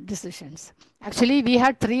important decisions. Actually, we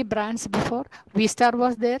had 3 brands before. V-Star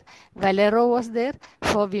was there, Valero was there,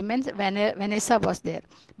 for women, Vanessa was there.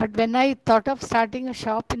 But when I thought of starting a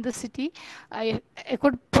shop in the city, I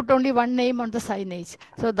could put only one name on the signage.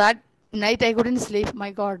 So that night I couldn't sleep.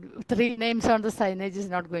 My God, 3 names on the signage is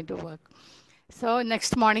not going to work. So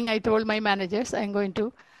next morning I told my managers, I'm going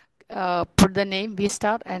to put the name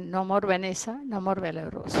V-Star and no more Vanessa, no more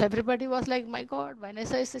Valero. So everybody was like, my God,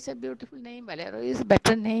 Vanessa is such a beautiful name. Valero is a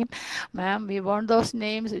better name. Ma'am, we want those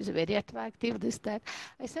names. It's very attractive, this, that.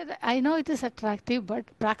 I said, I know it is attractive, but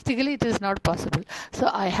practically it is not possible. So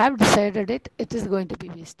I have decided it is going to be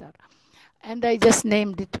V-Star. And I just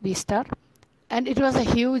named it V-Star. And it was a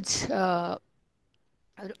huge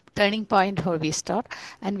turning point for V-Star,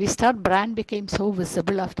 and V-Star brand became so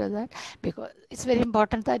visible after that, because it's very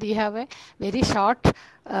important that you have a very short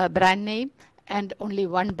brand name and only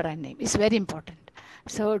one brand name. It's very important.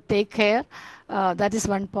 So take care. That is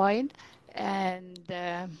one point. And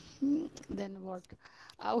then what?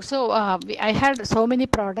 Also, I had so many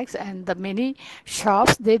products, and the many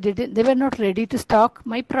shops, they were not ready to stock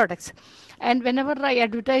my products. And whenever I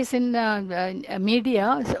advertise in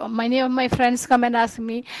media, so many of my friends come and ask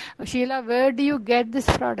me, Sheela, where do you get this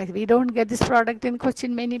product? We don't get this product in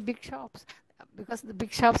Cochin, many big shops, because the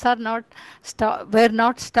big shops are were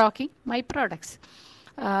not stocking my products.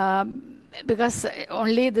 Because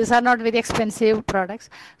only these are not very expensive products.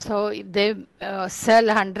 So if they sell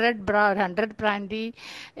 100 brandy,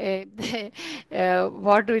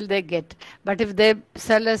 what will they get? But if they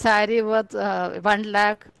sell a sari worth 1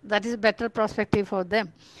 lakh, that is better perspective for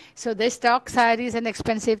them. So they stock saris and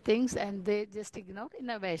expensive things, and they just ignore in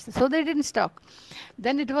a way. So they didn't stock.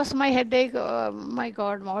 Then it was my headache. My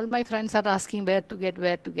God, all my friends are asking where to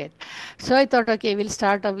get. So I thought, okay, we'll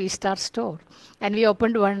start a V-Star store. And we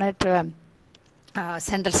opened one at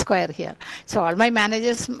Central Square here. So all my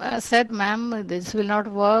managers said, ma'am, this will not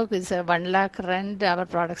work. It's a 1 lakh rent. Our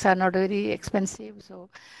products are not very expensive. So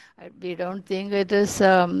we don't think it is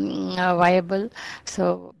viable.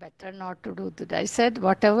 So better not to do that. I said,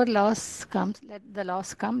 whatever loss comes, let the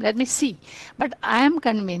loss come. Let me see. But I am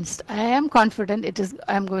convinced. I am confident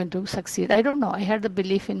I am going to succeed. I don't know. I had the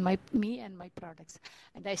belief in me and my products.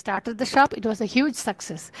 And I started the shop. It was a huge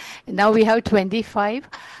success. And now we have 25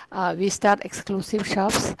 V-Star exclusive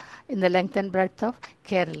shops in the length and breadth of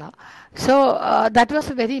Kerala. So that was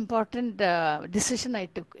a very important decision I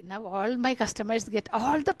took. Now all my customers get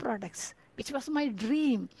all the products. which was my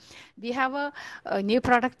dream. We have a new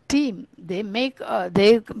product team. They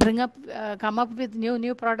come up with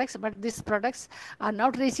new products, but these products are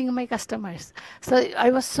not reaching my customers. So I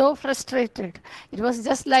was so frustrated. It was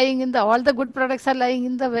just lying in all the good products are lying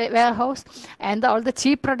in the warehouse, and all the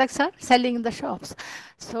cheap products are selling in the shops.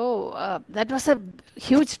 So that was a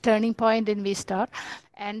huge turning point in V-Star,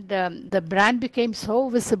 and the brand became so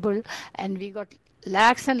visible, and we got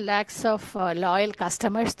lakhs and lakhs of loyal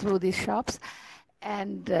customers through these shops.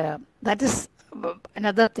 And that is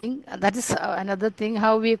another thing. That is another thing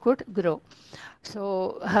how we could grow.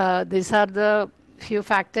 So these are the few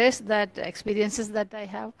experiences that I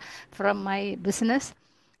have from my business.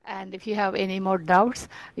 And if you have any more doubts,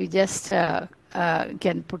 you just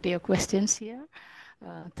can put your questions here.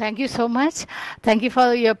 Thank you so much. Thank you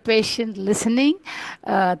for your patient listening.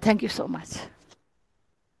 Thank you so much.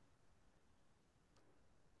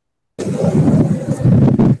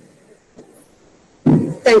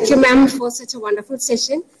 Thank you, ma'am, for such a wonderful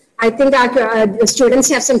session. I think our students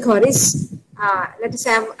have some queries. Let us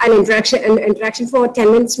have an interaction for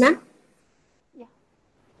 10 minutes, ma'am. Yeah.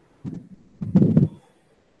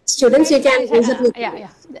 Students, you can raise up your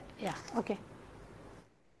Yeah. Okay.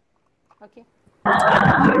 Okay.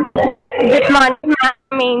 Good morning,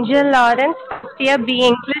 ma'am. Angel Lawrence, first-year B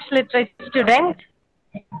English literature student.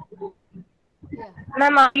 Yeah.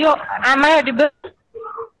 Ma'am, am I audible?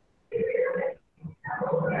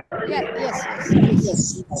 Yes, please.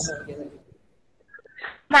 Yes.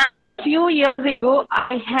 Ma'am, a few years ago,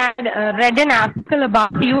 I had read an article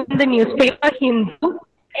about you in the newspaper Hindu,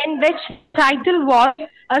 in which title was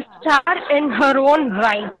 "A Star in Her Own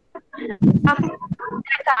Right." After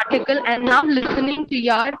that article and now listening to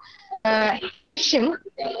your session,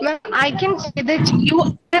 ma'am, I can say that you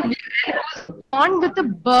are a woman who's born with a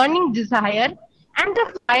burning desire and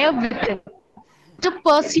a fire within to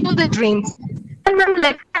pursue the dreams. And ma'am,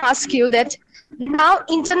 let me ask you that now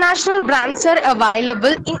international brands are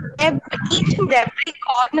available in each and every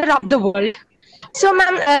corner of the world. So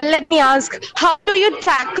ma'am, let me ask, how do you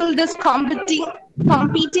tackle this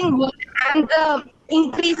competing world and the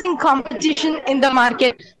increasing competition in the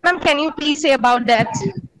market? Ma'am, can you please say about that?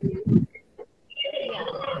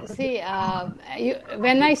 Yeah. See,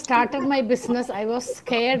 when I started my business, I was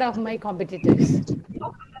scared of my competitors.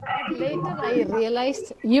 But later I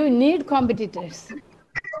realized you need competitors.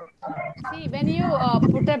 See, when you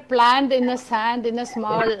put a plant in a sand, in a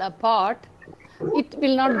small pot, it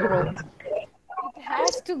will not grow. It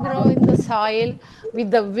has to grow in the soil,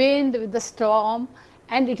 with the wind, with the storm,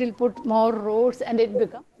 and it will put more roots and it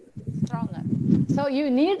becomes stronger. So you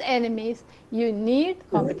need enemies, you need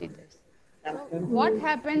competitors. So what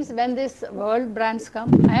happens when these world brands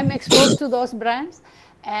come? I am exposed to those brands,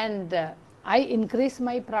 and I increase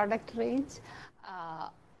my product range.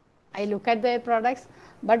 I look at their products,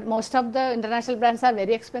 but most of the international brands are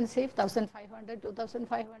very expensive, 1,500,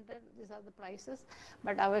 2,500, these are the prices,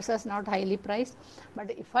 but ours is not highly priced.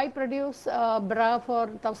 But if I produce a bra for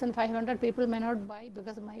 1,500, people may not buy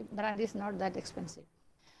because my brand is not that expensive.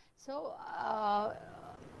 So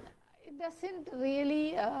it doesn't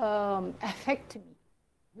really affect me.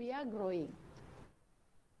 We are growing.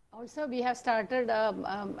 Also, we have started a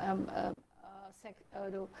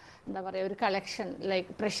collection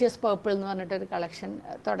like Precious Purple collection,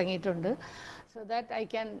 so that I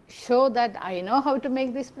can show that I know how to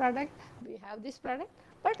make this product. We have this product,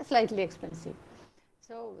 but slightly expensive.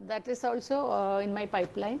 So that is also in my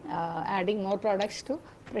pipeline, adding more products to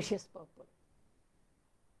Precious Purple.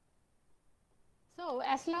 So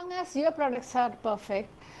as long as your products are perfect,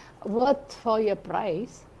 worth for your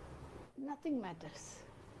price, nothing matters.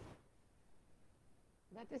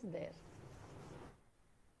 That is there.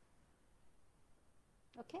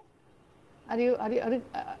 Okay?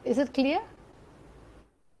 Is it clear?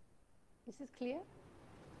 Is it clear?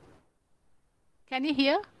 Can you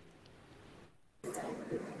hear?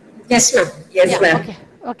 Yes, ma'am. Yes, ma'am.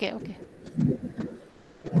 Okay.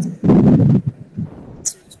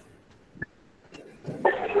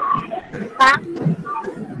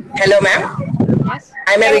 Hello, ma'am. Yes.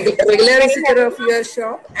 I'm a regular visitor of your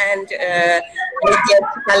shop, and I get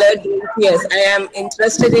colored braziers. I am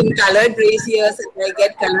interested in colored braziers, and I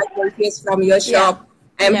get colored braziers from your shop.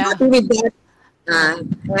 I am happy with that.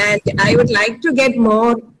 And I would like to get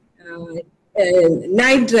more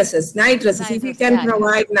night dresses. If you can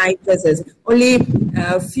provide night dresses, only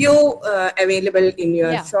few available in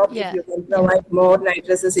your shop. If you can provide more night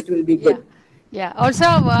dresses, it will be good. Yeah. Also,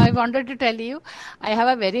 I wanted to tell you, I have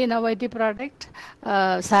a very innovative product,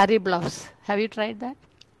 sari blouse. Have you tried that?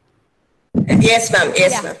 Yes, ma'am.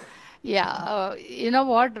 Yes, ma'am. Yeah, you know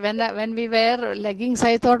what? When we wear leggings,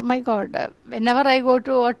 I thought, my God, whenever I go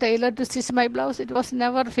to a tailor to stitch my blouse, it was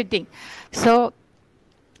never fitting. So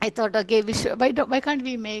I thought, okay, why can't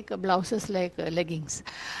we make blouses like leggings?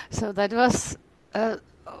 So that was uh,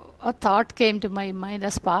 a thought came to my mind, a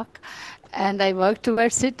spark, and I worked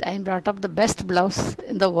towards it and brought up the best blouse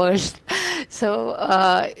in the world. So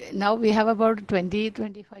now we have about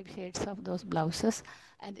 20-25 shades of those blouses,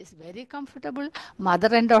 and it's very comfortable.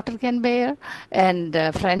 Mother and daughter can wear, and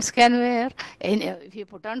friends can wear. And if you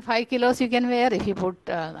put on 5 kilos, you can wear. If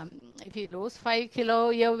you lose 5 kilo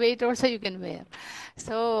your weight also, you can wear.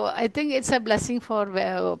 So I think it's a blessing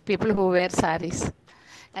for people who wear saris.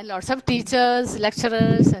 And lots of teachers,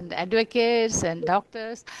 lecturers, and advocates, and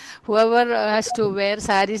doctors, whoever has to wear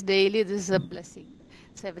saris daily, this is a blessing.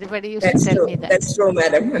 So everybody used to That's tell true. me that. That's true,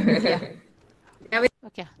 madam. Yeah. They are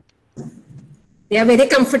Okay. they are very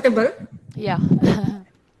comfortable. Yeah.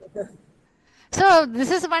 So this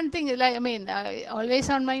is one thing, like, I mean, always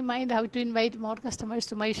on my mind, how to invite more customers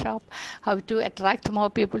to my shop, how to attract more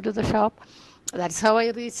people to the shop. That's how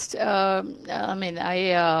I reached, I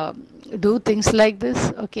do things like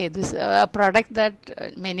this. Okay, this a product that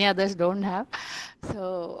many others don't have.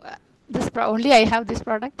 So only I have this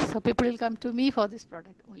product, so people will come to me for this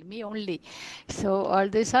product, only me only. So all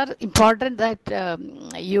these are important that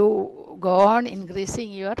you go on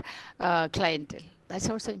increasing your clientele. That's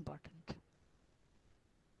also important.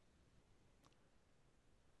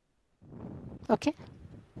 Okay.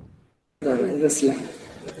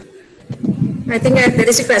 I think there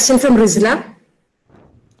is a question from Rizla.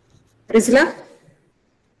 Rizla?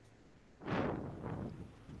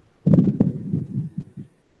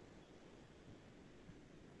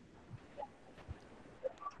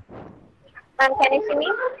 Ma'am, can you see me?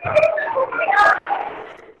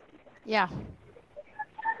 Yeah.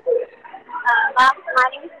 Ma'am, my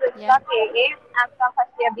name is Rishika Yeah. KA. I'm from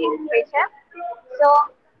first year B Literature. So,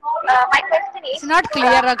 my question It's is, not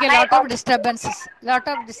clear. Okay, can I lot of disturbances. Lot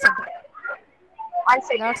of disturbance. one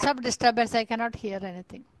second. Lots of disturbance. I cannot hear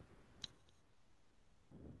anything.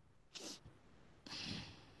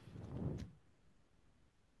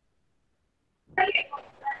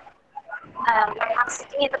 I'm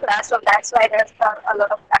sitting in the classroom. That's why there's a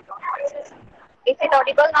lot of background noises. Is it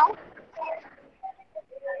audible now?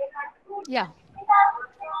 Yeah.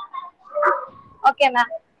 Okay, ma'am.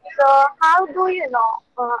 So, how do you know,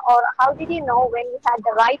 or how did you know when you had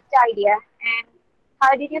the right idea, and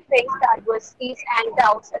how did you face the adversities and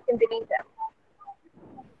doubts accompanying them?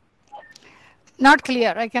 Not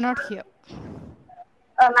clear. I cannot hear.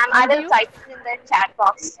 Ma'am, How I do will you? type it in the chat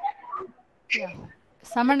box. Yeah.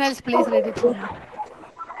 Someone else, please read it for me.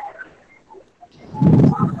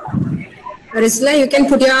 Rizla, you can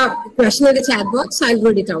put your question in the chat box. I'll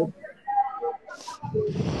read it out.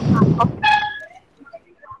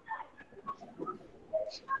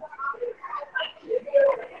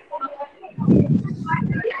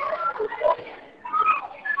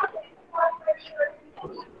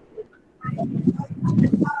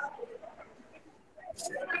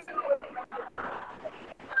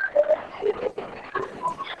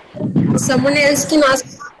 Someone else can ask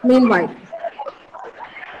meanwhile.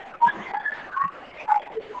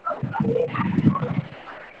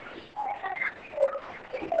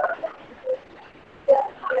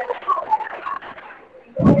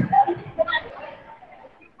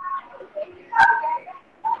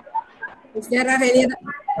 If there are any other,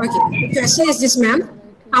 okay. The question is this, ma'am.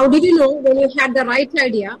 How did you know when you had the right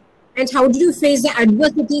idea, and how did you face the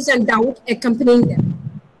adversities and doubt accompanying them?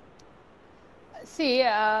 See,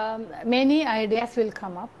 many ideas will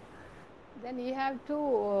come up. Then you have to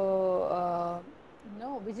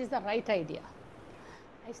know which is the right idea.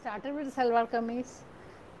 I started with salwar kameez,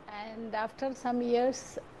 and after some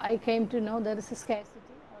years, I came to know there is a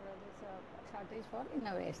scarcity or there is a shortage for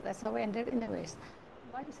innovators. That's how I entered innovators.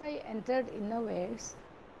 Once I entered innovators,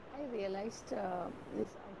 I realized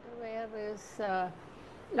this outerwear is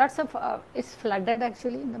lots of it's flooded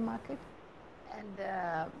actually in the market, and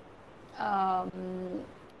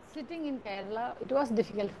sitting in Kerala, it was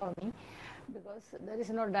difficult for me because there is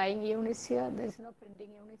no dyeing units here, there is no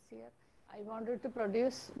printing units here. I wanted to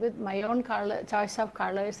produce with my own choice of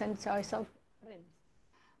colors and choice of prints.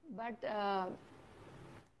 But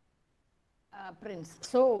prints.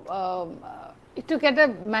 So to get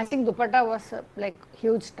a matching dupatta was like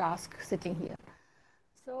huge task sitting here.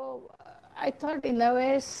 So I thought in a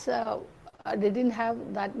ways didn't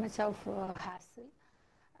have that much of hassle.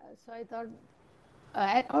 So I thought,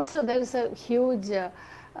 and also there is a huge,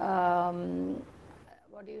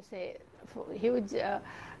 what do you say, huge,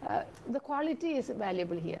 the quality is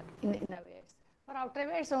valuable here in a way. For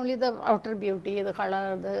outerwears, only the outer beauty, the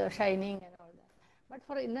color, the shining and all that. But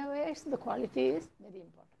for innerwears, the quality is very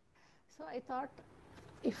important. So I thought,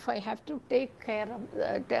 if I have to take care of,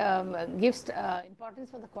 give importance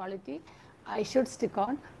for the quality, I should stick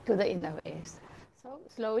on to the innerwears. So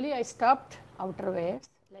slowly I stopped outerwears,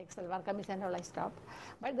 like salwar kameez and all I stopped.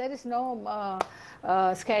 But there is no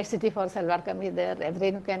scarcity for salwar kameez there.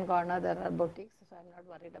 Every nook and corner there are boutiques, so I'm not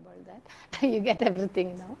worried about that. You get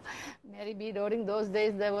everything now. Maybe during those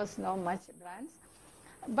days there was no much brands.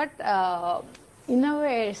 But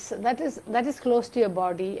innerwears, that is close to your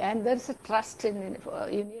body, and there's a trust in it.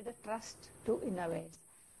 You need a trust to innerwears.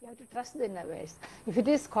 You have to trust the innerwears. If it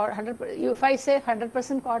is 100%, if I say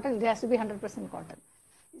 100% cotton, it has to be 100% cotton.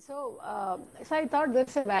 So, so I thought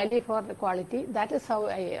there's a value for the quality. That is how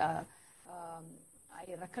I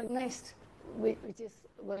recognized which is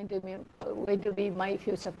going to be my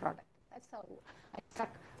future product. That's how I stuck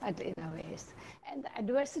at innerwears. And the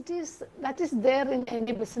adversities, that is there in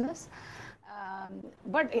any business.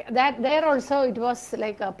 But that there also it was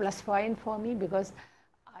like a plus point for me, because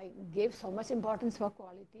I gave so much importance for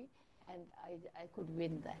quality, and I could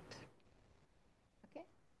win that. Okay.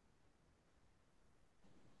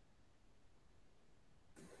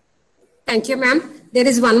 Thank you, ma'am. There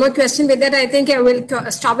is one more question. With that, I think I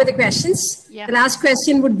will stop with the questions. Yeah. The last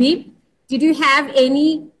question would be, did you have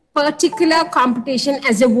any particular competition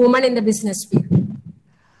as a woman in the business field?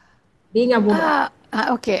 Being a woman.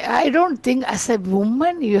 Okay, I don't think as a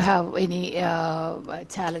woman you have any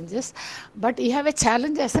challenges, but you have a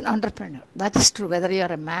challenge as an entrepreneur. That is true. Whether you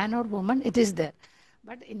are a man or woman, it is there.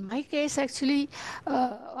 But in my case, actually,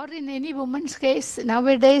 or in any woman's case,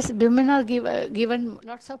 nowadays women are given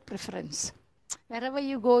lots of preference. Wherever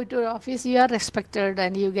you go to office, you are respected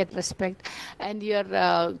and you get respect, and your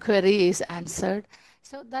query is answered.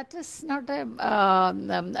 So that is not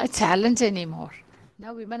a challenge anymore.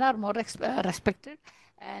 Now women are more respected,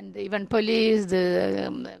 and even police,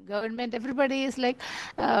 the government, everybody is like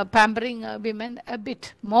pampering women a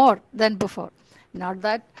bit more than before. Not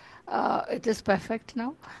that it is perfect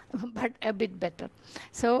now, but a bit better.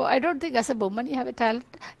 So I don't think as a woman you have a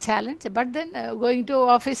challenge, but then going to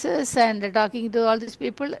offices and talking to all these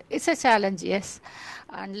people, it's a challenge, yes.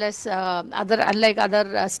 Unless unlike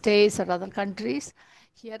other states or other countries,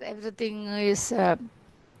 here everything is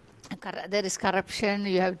there is corruption,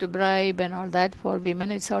 you have to bribe and all that. For women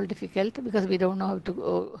it's all difficult because we don't know how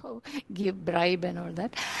to give bribe and all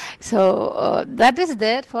that. So that is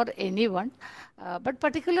there for anyone, but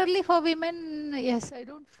particularly for women, yes, I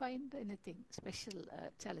don't find anything special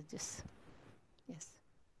challenges. Yes.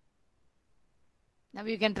 Now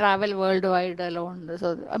you can travel worldwide alone.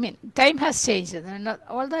 So I mean, time has changed.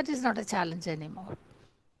 All that is not a challenge anymore.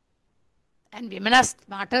 And women are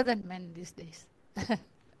smarter than men these days.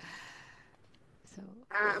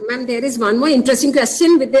 Ma'am, there is one more interesting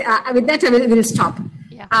question. With that, I will stop.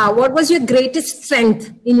 Yeah. What was your greatest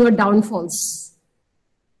strength in your downfalls?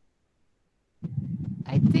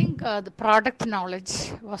 I think the product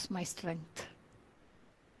knowledge was my strength.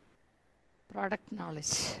 Product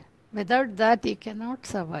knowledge. Without that, you cannot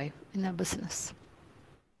survive in a business.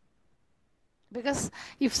 Because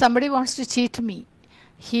if somebody wants to cheat me,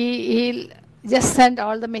 he'll just send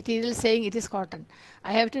all the material saying it is cotton.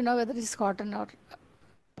 I have to know whether it is cotton or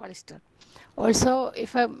polyester. Also,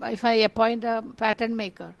 if I appoint a pattern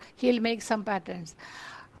maker, he'll make some patterns.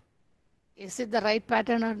 Is it the right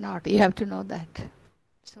pattern or not? You have to know that.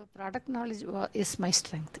 So product knowledge is my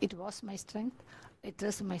strength. It was my strength. It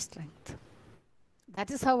is my strength. That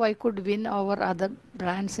is how I could win over other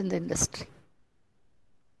brands in the industry.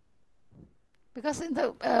 Because in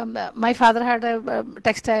the my father had a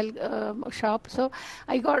textile shop, so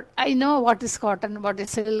I know what is cotton, what is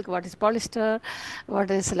silk, what is polyester, what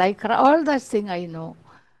is lycra, all that thing I know.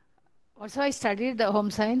 Also, I studied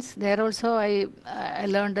home science. There also I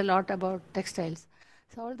learned a lot about textiles.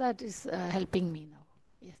 So all that is helping me now.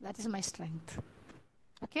 Yes, that is my strength.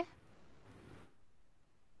 Okay.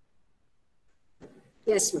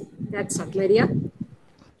 Yes, ma'am. That's all, Maria.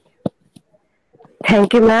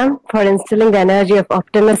 Thank you, ma'am, for instilling the energy of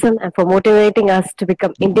optimism and for motivating us to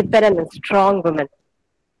become independent and strong women.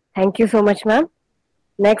 Thank you so much, ma'am.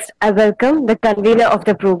 Next, I welcome the convener of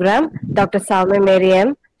the program, Dr. Salme Mary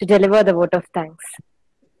M., to deliver the vote of thanks.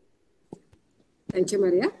 Thank you,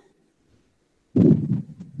 Maria.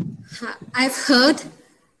 I've heard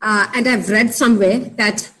and I've read somewhere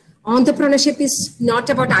that entrepreneurship is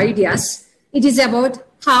not about ideas. It is about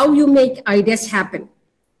how you make ideas happen.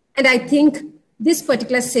 And I think this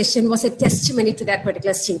particular session was a testimony to that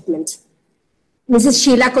particular statement. Mrs.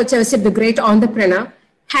 Sheela Kochouseph, the great entrepreneur,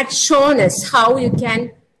 had shown us how you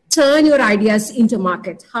can turn your ideas into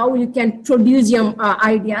market, how you can produce your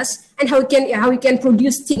ideas, and how you can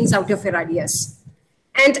produce things out of your ideas.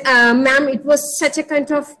 And ma'am, it was such a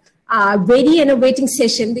kind of very innovating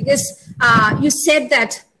session, because you said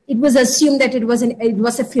that it was assumed that it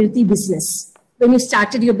was a filthy business. When you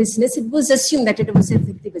started your business, it was assumed that it was a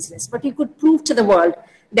filthy business, but you could prove to the world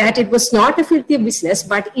that it was not a filthy business,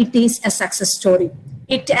 but it is a success story.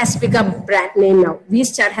 It has become a brand name now.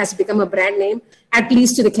 V-Star has become a brand name, at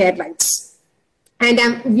least to the airlines. And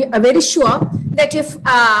I'm very sure that you've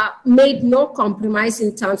made no compromise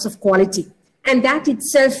in terms of quality. And that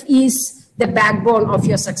itself is the backbone of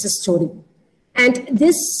your success story. And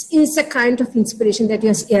this is a kind of inspiration that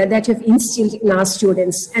you've instilled in our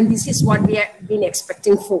students. And this is what we have been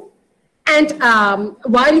expecting for. And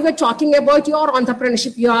while you were talking about your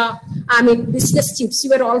entrepreneurship, business tips, you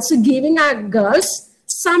were also giving our girls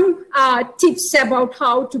some tips about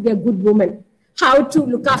how to be a good woman, how to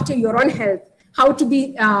look after your own health, how to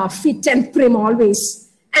be fit and prim always.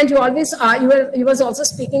 And you was also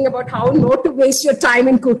speaking about how not to waste your time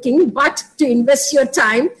in cooking, but to invest your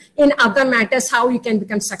time in other matters, how you can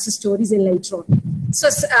become success stories in later on. So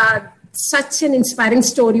such an inspiring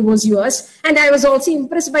story was yours. And I was also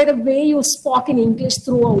impressed by the way you spoke in English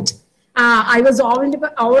throughout. I was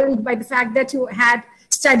awed by the fact that you had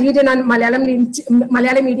studied in a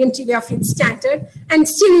Malayalam medium till your 5th standard, and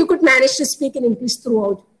still you could manage to speak in English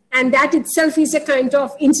throughout. And that itself is a kind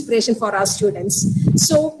of inspiration for our students.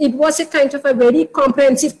 So it was a kind of a very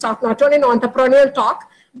comprehensive talk, not only an entrepreneurial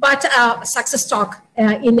talk, but a success talk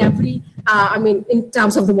in every, in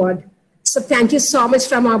terms of the word. So thank you so much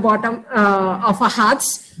from our bottom of our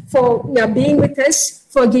hearts for being with us,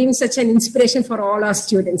 for giving such an inspiration for all our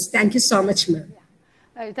students. Thank you so much, ma'am.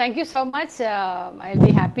 Thank you so much. I'll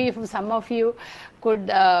be happy if some of you could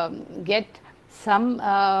get some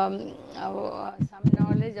knowledge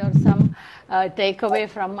or some takeaway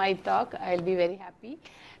from my talk. I'll be very happy.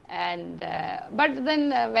 And but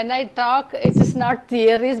then when I talk, it is not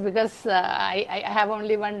theories, because I have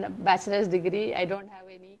only one bachelor's degree. I don't have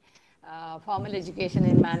any formal education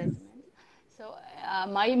in management. So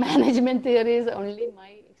my management theory is only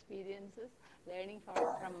my experiences, learning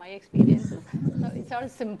from my experiences. So it's all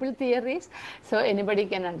simple theories, so anybody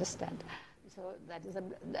can understand. So that is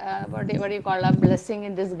what do you call a blessing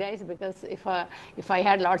in disguise, because if I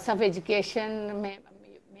had lots of education,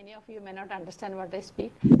 many of you may not understand what I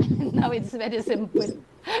speak. Now it's very simple.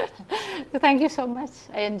 So thank you so much.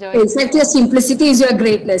 I enjoyed it. In fact, your simplicity is your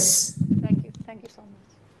greatness. Thank you so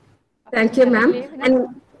much. Thank you, ma'am.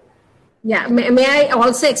 And yeah, may I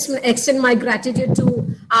also extend my gratitude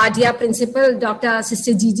to our dear principal, Dr.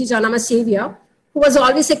 Sister Gigi Janama Xavier, who was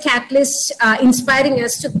always a catalyst, inspiring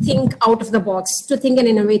us to think out of the box, to think in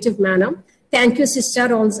an innovative manner. Thank you,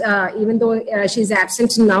 sister. Also, even though she's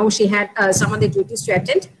absent now, she had some of the duties to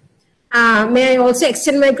attend. May I also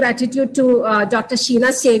extend my gratitude to Dr.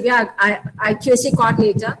 Sheela Xavier, IQAC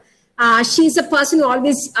coordinator. She's a person who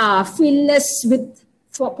always fills us with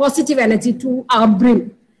positive energy to our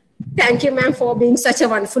brim. Thank you, ma'am, for being such a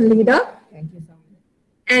wonderful leader. Thank you so much.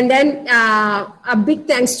 And then a big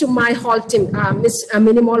thanks to my hall team, Ms.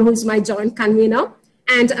 Minimol, who is my joint convener,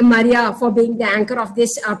 and Maria for being the anchor of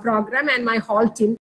this program, and my hall team.